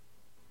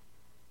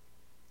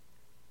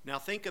 Now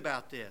think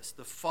about this.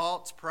 The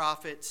false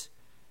prophets,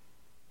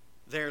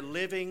 they're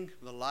living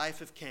the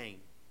life of Cain.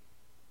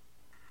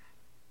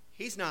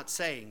 He's not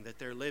saying that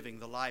they're living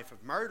the life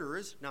of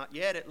murderers, not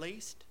yet at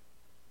least.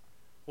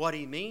 What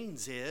he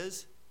means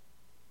is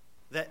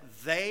that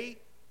they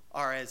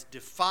are as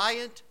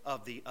defiant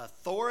of the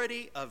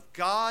authority of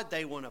God.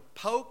 They want to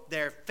poke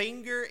their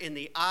finger in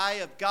the eye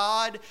of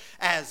God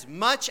as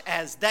much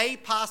as they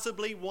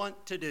possibly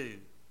want to do.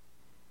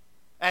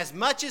 As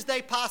much as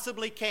they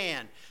possibly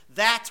can.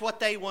 That's what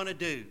they want to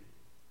do.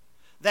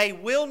 They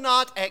will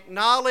not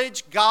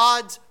acknowledge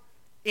God's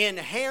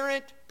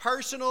inherent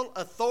personal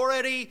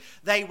authority.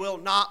 They will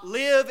not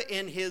live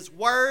in His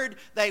Word.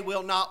 They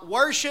will not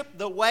worship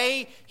the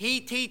way He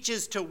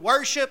teaches to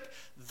worship.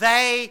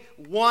 They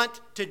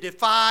want to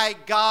defy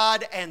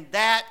God, and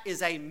that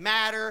is a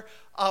matter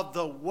of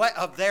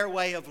their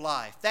way of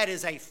life. That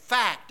is a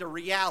fact, a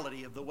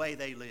reality of the way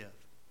they live.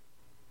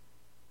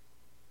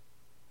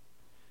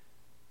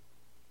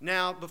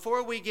 Now,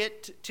 before we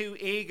get too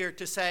eager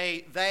to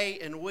say they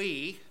and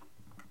we,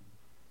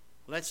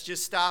 let's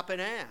just stop and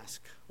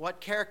ask,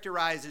 what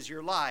characterizes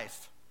your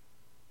life?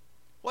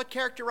 What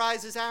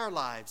characterizes our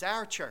lives,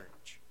 our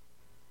church?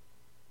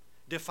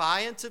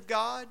 Defiance of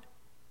God?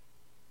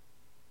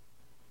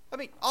 I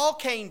mean, all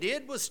Cain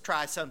did was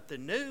try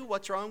something new.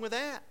 What's wrong with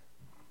that?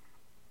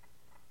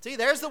 See,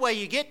 there's the way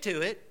you get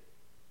to it.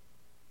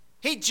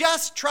 He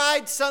just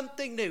tried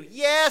something new.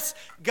 Yes,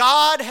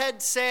 God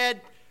had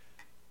said,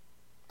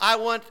 I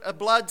want a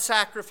blood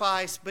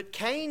sacrifice, but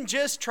Cain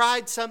just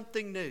tried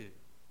something new.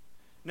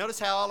 Notice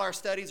how all our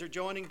studies are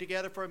joining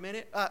together for a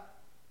minute?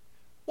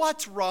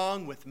 What's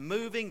wrong with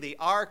moving the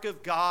ark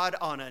of God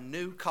on a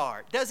new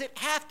cart? Does it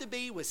have to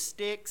be with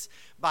sticks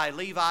by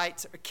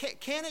Levites?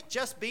 Can it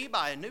just be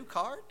by a new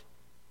cart?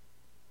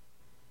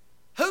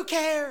 Who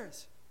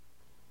cares?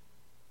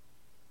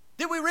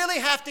 Did we really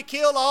have to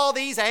kill all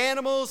these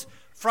animals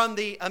from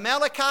the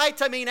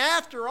Amalekites? I mean,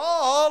 after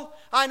all,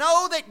 I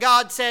know that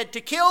God said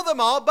to kill them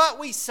all, but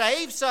we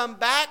saved some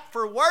back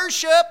for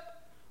worship.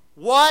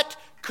 What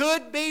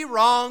could be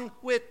wrong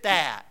with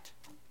that?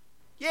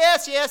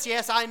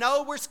 Yes, I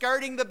know we're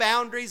skirting the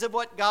boundaries of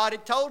what God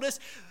had told us,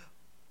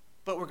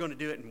 but we're going to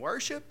do it in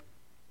worship.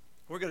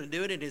 We're going to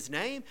do it in his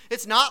name.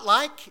 It's not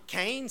like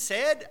Cain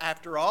said,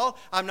 after all,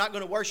 I'm not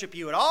going to worship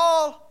you at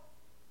all.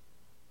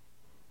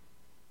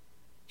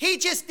 He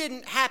just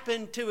didn't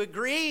happen to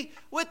agree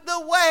with the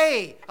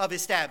way of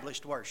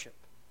established worship.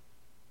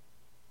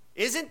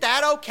 Isn't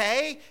that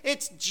okay?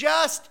 It's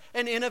just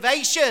an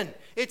innovation.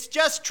 It's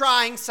just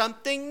trying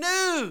something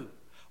new.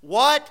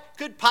 What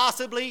could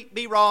possibly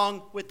be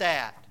wrong with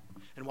that?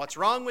 And what's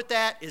wrong with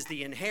that is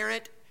the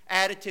inherent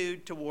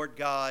attitude toward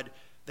God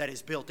that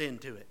is built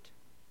into it.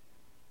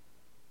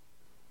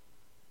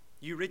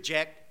 You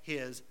reject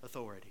his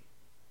authority.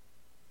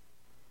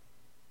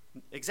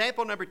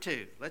 Example number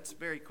 2. Let's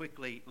very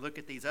quickly look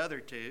at these other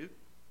two.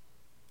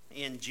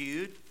 In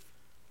Jude,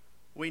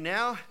 we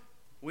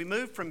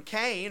move from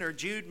Cain, or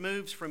Jude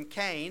moves from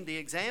Cain, the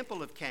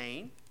example of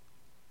Cain,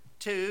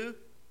 to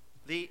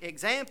the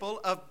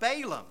example of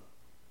Balaam,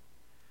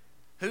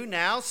 who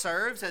now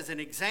serves as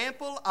an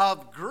example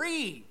of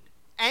greed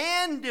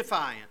and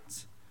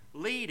defiance,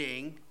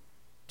 leading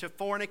to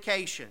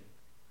fornication.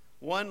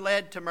 One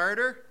led to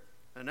murder,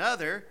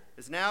 another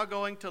is now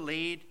going to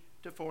lead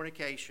to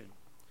fornication.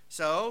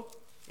 So,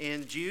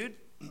 in Jude,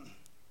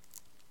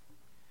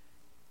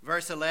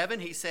 verse 11,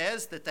 he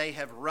says that they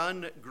have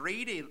run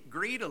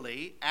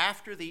greedily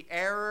after the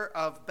error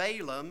of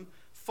Balaam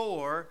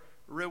for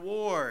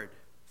reward.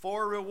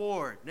 For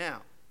reward.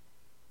 Now,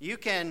 you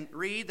can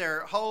read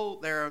there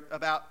are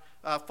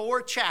about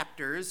 4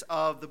 chapters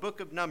of the book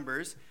of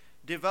Numbers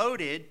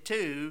devoted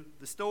to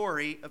the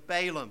story of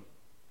Balaam.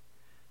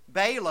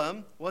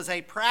 Balaam was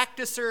a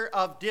practicer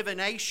of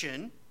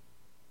divination.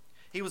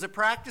 He was a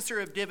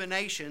practicer of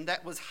divination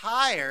that was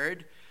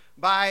hired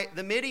by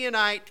the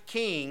Midianite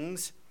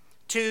kings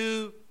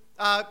to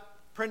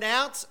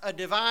pronounce a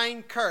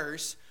divine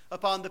curse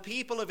upon the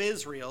people of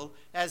Israel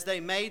as they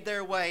made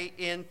their way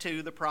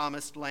into the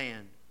promised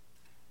land.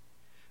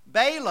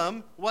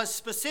 Balaam was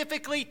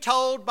specifically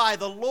told by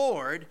the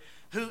Lord,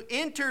 who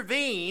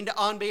intervened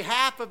on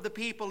behalf of the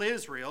people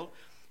Israel,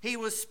 he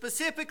was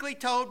specifically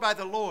told by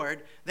the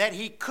Lord that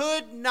he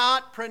could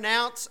not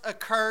pronounce a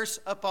curse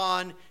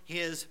upon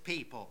his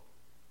people.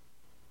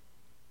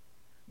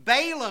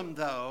 Balaam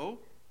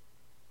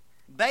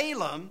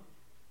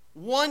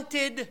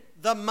wanted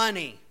the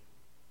money.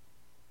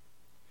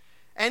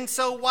 And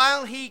so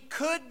while he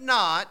could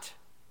not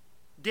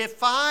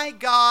defy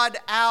God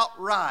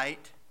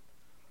outright,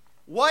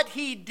 what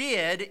he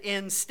did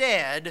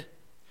instead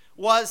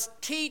was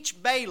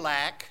teach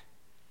Balak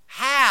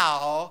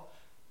how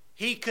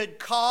he could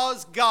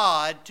cause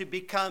God to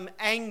become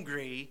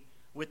angry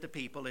with the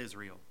people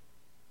Israel.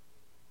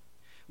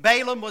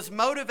 Balaam was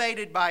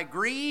motivated by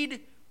greed,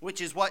 which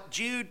is what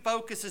Jude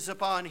focuses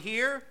upon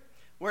here,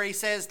 where he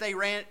says they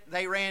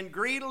ran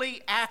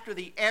greedily after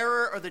the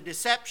error or the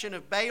deception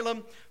of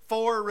Balaam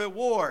for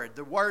reward.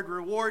 The word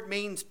reward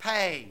means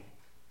pay.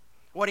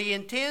 What he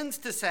intends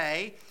to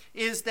say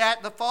is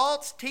that the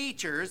false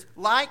teachers,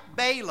 like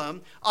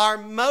Balaam, are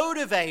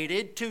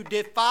motivated to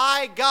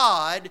defy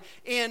God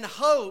in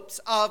hopes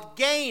of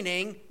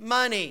gaining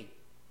money.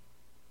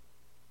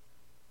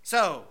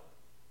 So,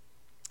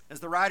 as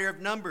the writer of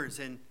Numbers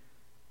in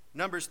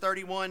Numbers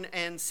 31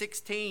 and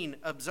 16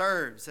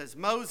 observes, as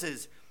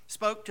Moses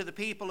spoke to the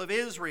people of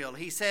Israel,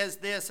 he says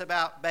this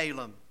about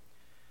Balaam.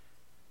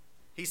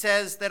 He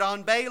says that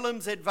on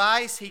Balaam's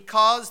advice, he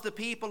caused the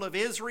people of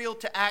Israel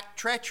to act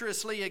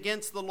treacherously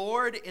against the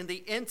Lord in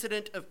the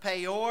incident of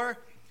Peor,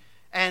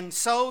 and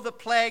so the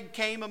plague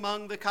came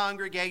among the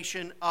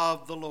congregation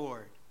of the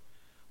Lord.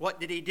 What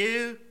did he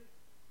do?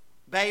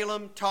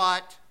 Balaam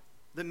taught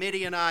the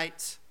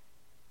Midianites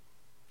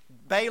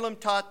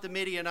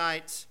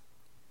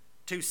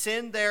to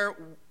send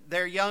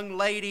their young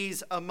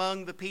ladies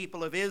among the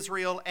people of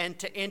Israel and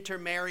to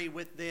intermarry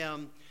with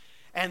them.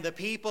 And the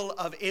people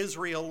of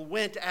Israel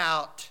went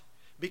out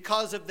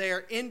because of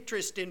their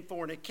interest in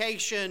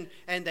fornication,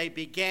 and they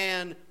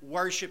began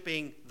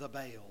worshiping the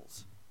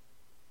Baals.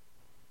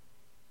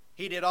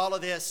 He did all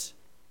of this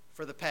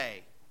for the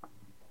pay.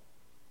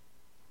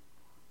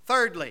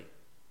 Thirdly,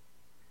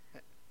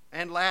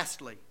 and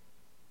lastly,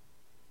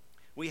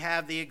 we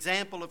have the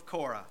example of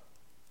Korah.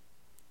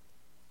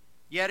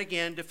 Yet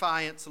again,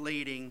 defiance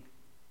leading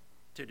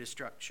to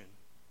destruction.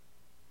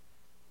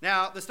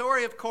 Now, the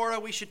story of Korah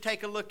we should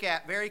take a look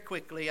at very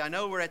quickly. I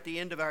know we're at the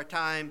end of our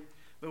time,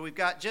 but we've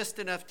got just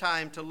enough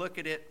time to look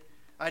at it.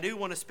 I do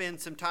want to spend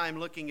some time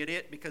looking at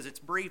it because it's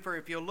briefer.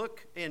 If you'll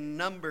look in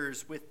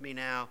Numbers with me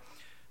now,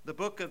 the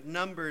book of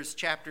Numbers,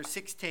 chapter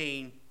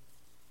 16.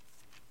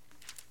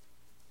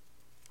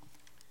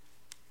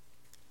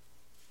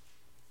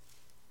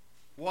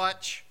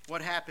 Watch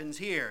what happens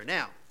here.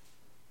 Now,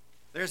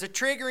 there's a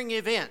triggering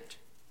event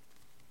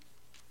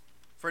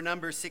for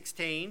Numbers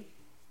 16.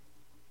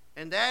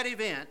 And that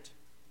event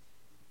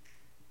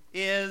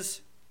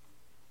is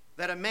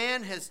that a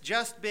man has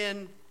just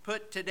been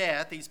put to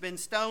death. He's been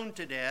stoned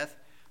to death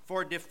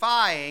for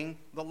defying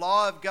the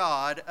law of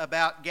God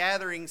about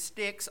gathering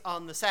sticks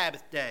on the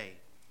Sabbath day.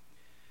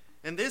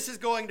 And this is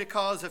going to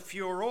cause a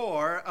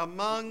furor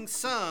among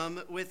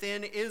some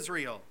within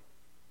Israel.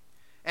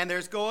 and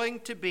there's going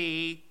to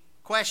be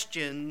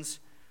questions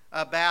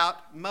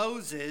about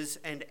Moses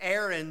and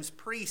Aaron's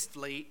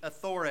priestly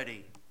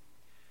authority.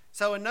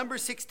 So in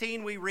Numbers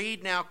 16 we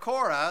read, "Now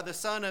Korah, the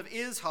son of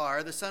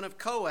Izhar, the son of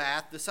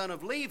Kohath, the son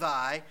of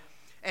Levi,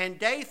 and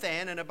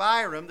Dathan and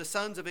Abiram, the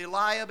sons of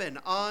Eliab, and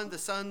On, the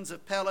sons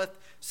of Peleth,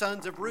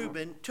 sons of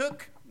Reuben,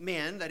 took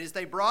men," that is,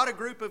 they brought a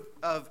group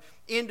of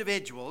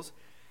individuals,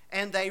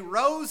 "and they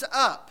rose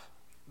up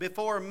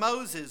before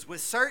Moses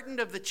with certain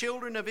of the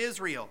children of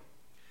Israel,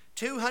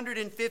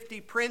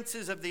 250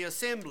 princes of the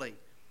assembly,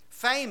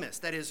 famous,"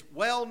 that is,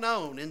 well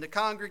known in the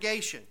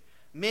congregation,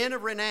 "men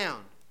of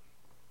renown.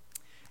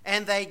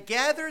 And they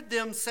gathered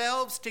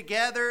themselves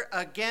together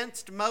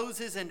against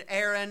Moses and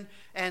Aaron,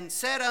 and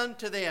said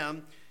unto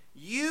them,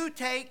 You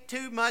take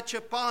too much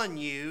upon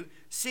you,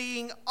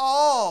 seeing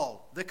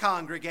all the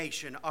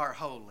congregation are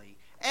holy,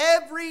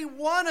 every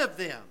one of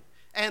them,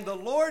 and the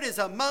Lord is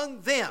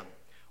among them.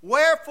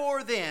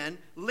 Wherefore then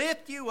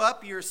lift you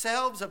up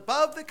yourselves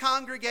above the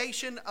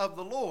congregation of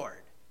the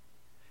Lord.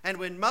 And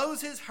when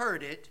Moses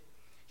heard it,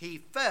 he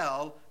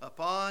fell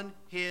upon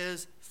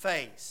his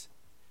face."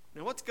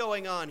 Now what's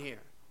going on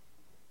here?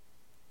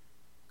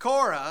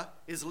 Korah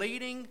is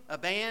leading a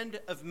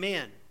band of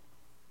men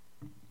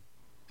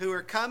who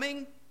are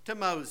coming to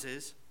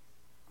Moses,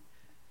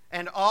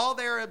 and all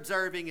they're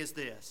observing is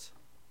this: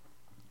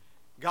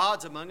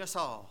 God's among us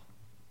all.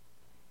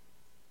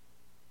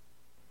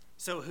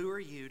 So who are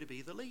you to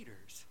be the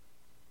leaders?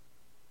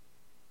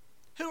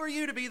 Who are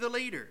you to be the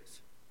leaders?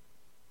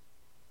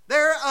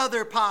 There are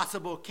other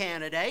possible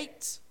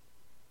candidates.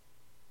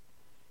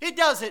 It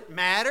doesn't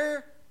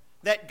matter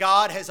that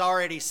God has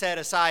already set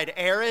aside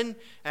Aaron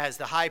as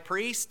the high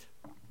priest.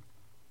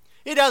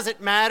 It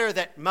doesn't matter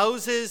that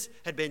Moses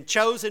had been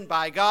chosen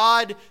by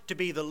God to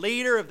be the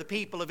leader of the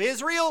people of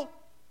Israel.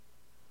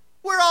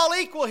 We're all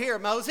equal here,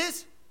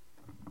 Moses.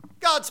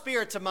 God's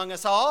Spirit's among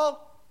us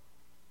all.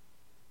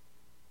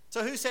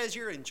 So who says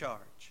you're in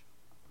charge?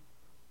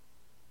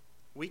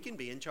 We can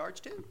be in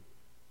charge too.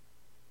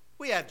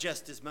 We have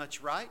just as much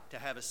right to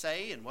have a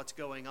say in what's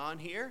going on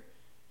here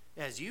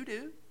as you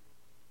do.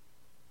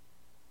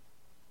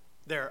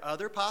 There are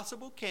other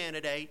possible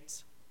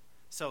candidates,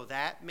 so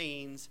that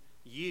means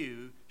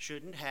you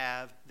shouldn't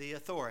have the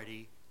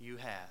authority you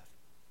have.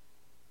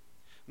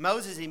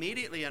 Moses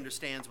immediately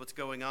understands what's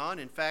going on.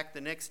 In fact,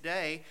 the next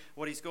day,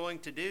 what he's going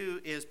to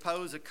do is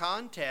pose a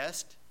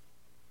contest.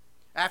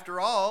 After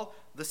all,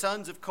 the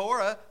sons of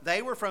Korah,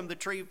 they were from the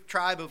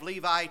tribe of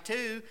Levi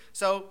too,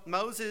 so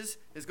Moses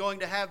is going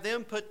to have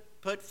them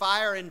put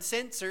fire in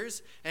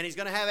censers, and he's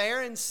going to have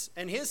Aaron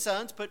and his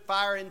sons put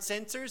fire in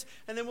censers,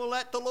 and then we'll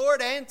let the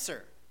Lord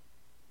answer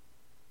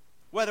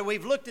whether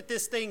we've looked at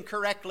this thing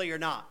correctly or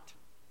not.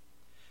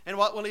 And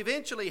what will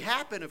eventually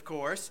happen, of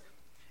course,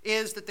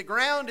 is that the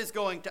ground is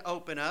going to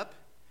open up,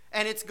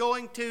 and it's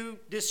going to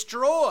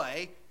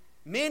destroy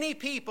many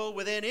people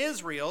within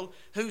Israel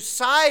who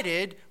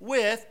sided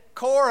with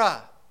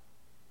Korah.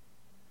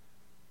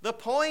 The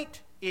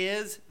point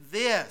is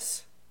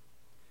this: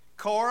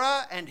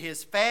 Korah and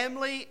his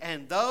family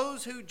and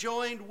those who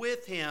joined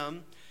with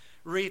him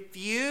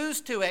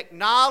refused to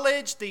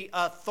acknowledge the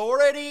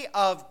authority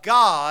of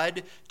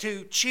God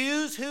to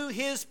choose who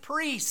his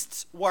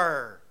priests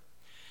were.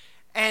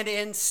 And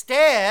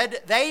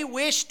instead, they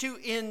wished to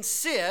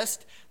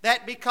insist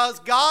that because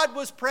God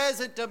was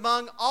present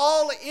among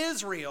all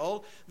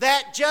Israel,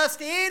 that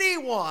just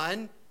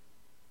anyone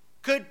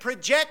could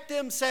project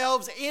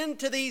themselves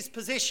into these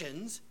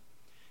positions.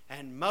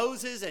 And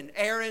Moses and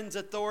Aaron's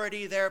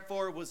authority,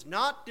 therefore, was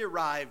not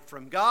derived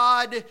from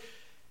God.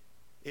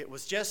 It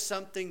was just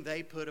something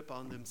they put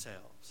upon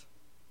themselves.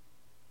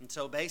 And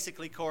so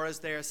basically Korah's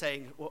there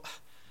saying, well,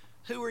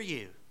 who are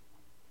you?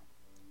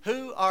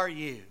 Who are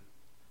you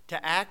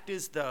to act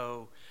as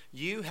though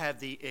you have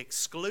the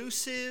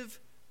exclusive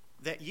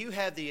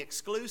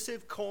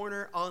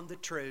corner on the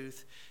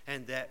truth,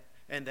 and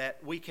that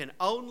we can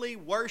only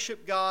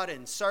worship God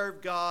and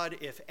serve God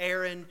if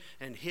Aaron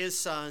and his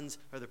sons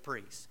are the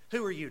priests?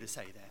 Who are you to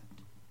say that?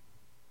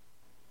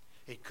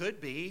 It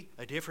could be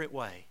a different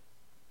way.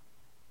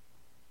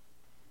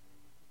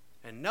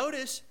 And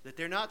notice that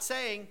they're not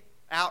saying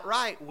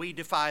outright, we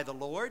defy the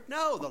Lord.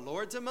 No, the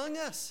Lord's among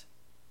us.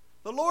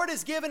 The Lord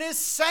has given his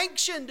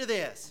sanction to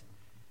this.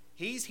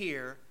 He's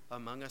here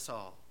among us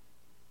all.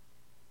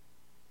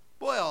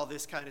 Boy, all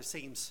this kind of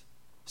seems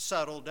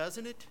subtle,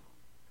 doesn't it?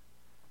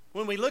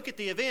 When we look at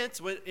the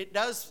events, it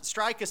does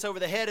strike us over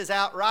the head as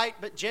outright,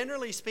 but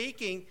generally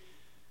speaking,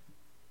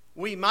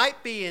 we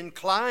might be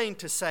inclined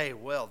to say,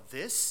 well,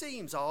 this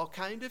seems all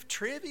kind of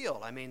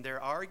trivial. I mean,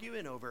 they're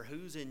arguing over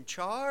who's in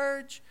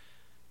charge.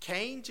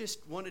 Cain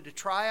just wanted to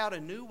try out a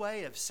new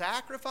way of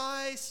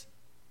sacrifice.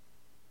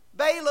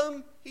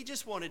 Balaam, he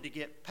just wanted to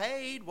get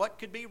paid. What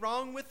could be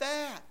wrong with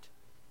that?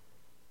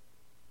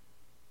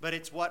 But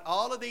it's what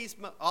all of these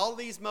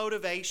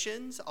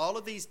motivations, all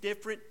of these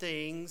different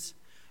things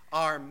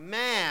are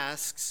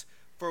masks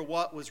for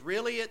what was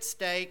really at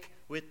stake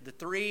with the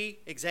three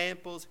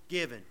examples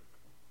given.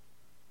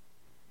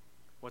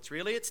 What's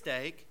really at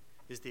stake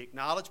is the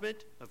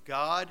acknowledgement of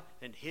God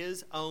and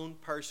His own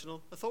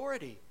personal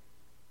authority.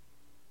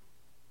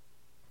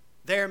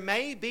 There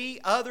may be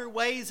other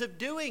ways of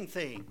doing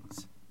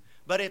things,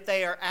 but if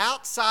they are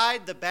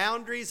outside the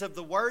boundaries of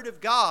the Word of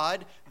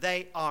God,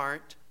 they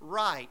aren't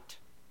right.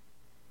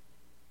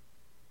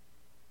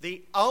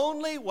 The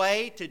only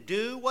way to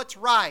do what's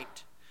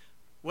right,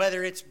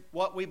 whether it's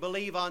what we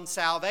believe on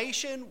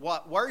salvation,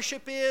 what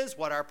worship is,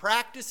 what our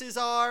practices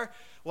are,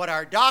 what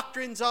our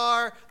doctrines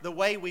are, the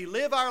way we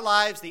live our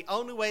lives, the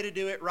only way to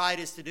do it right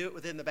is to do it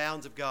within the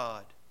bounds of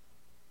God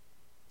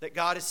that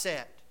God has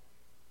set.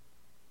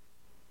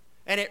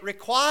 And it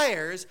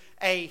requires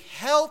a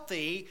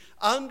healthy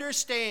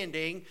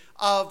understanding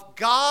of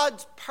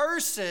God's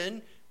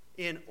person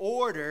in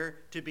order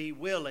to be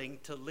willing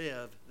to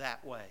live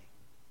that way.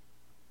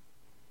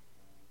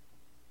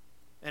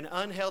 An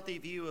unhealthy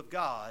view of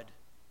God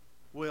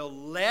will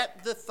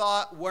let the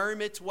thought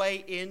worm its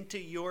way into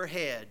your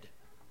head.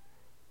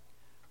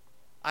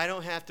 I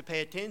don't have to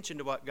pay attention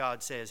to what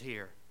God says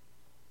here.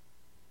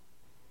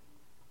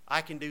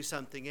 I can do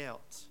something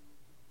else.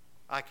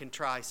 I can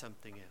try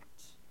something else.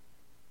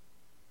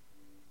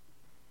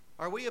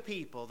 Are we a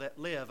people that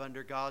live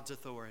under God's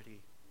authority?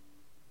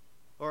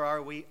 Or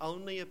are we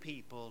only a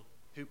people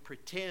who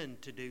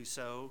pretend to do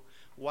so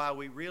while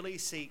we really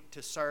seek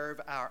to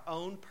serve our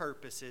own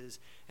purposes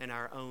and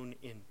our own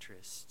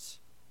interests?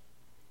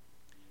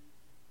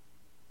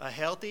 A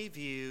healthy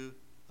view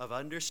of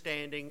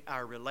understanding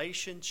our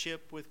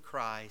relationship with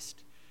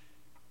Christ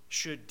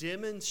should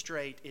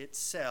demonstrate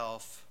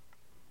itself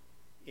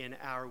in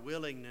our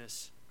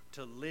willingness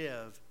to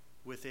live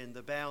within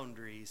the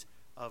boundaries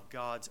of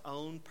God's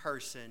own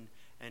person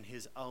and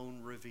His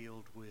own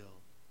revealed will.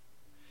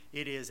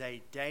 It is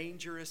a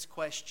dangerous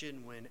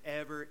question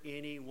whenever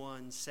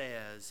anyone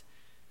says,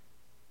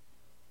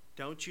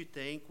 "Don't you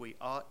think we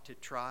ought to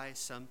try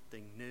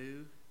something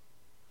new?"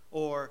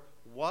 Or,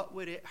 "What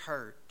would it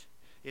hurt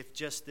if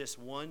just this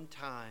one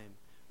time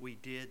we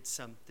did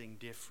something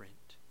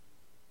different?"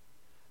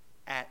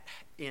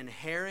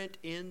 Inherent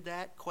in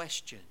that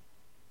question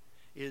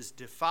is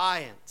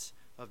defiance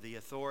of the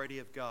authority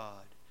of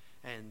God.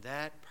 And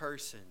that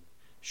person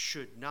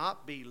should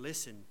not be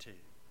listened to.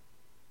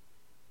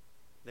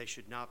 They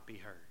should not be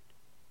heard.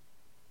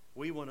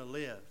 We want to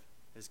live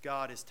as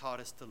God has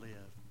taught us to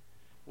live.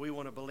 We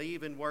want to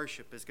believe in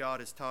worship as God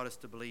has taught us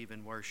to believe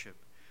in worship.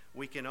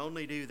 We can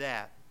only do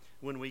that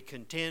when we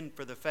contend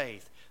for the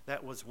faith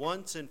that was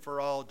once and for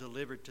all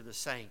delivered to the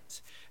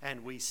saints,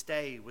 and we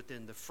stay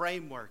within the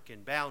framework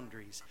and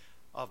boundaries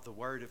of the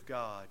Word of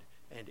God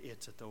and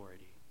its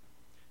authority.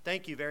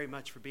 Thank you very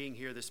much for being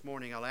here this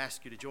morning. I'll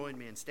ask you to join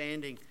me in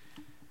standing.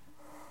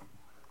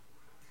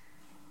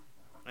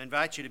 I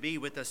invite you to be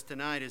with us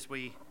tonight as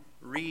we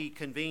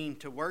reconvene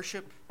to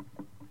worship.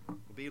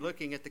 We'll be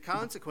looking at the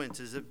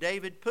consequences of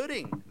David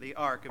putting the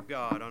ark of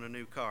God on a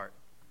new cart.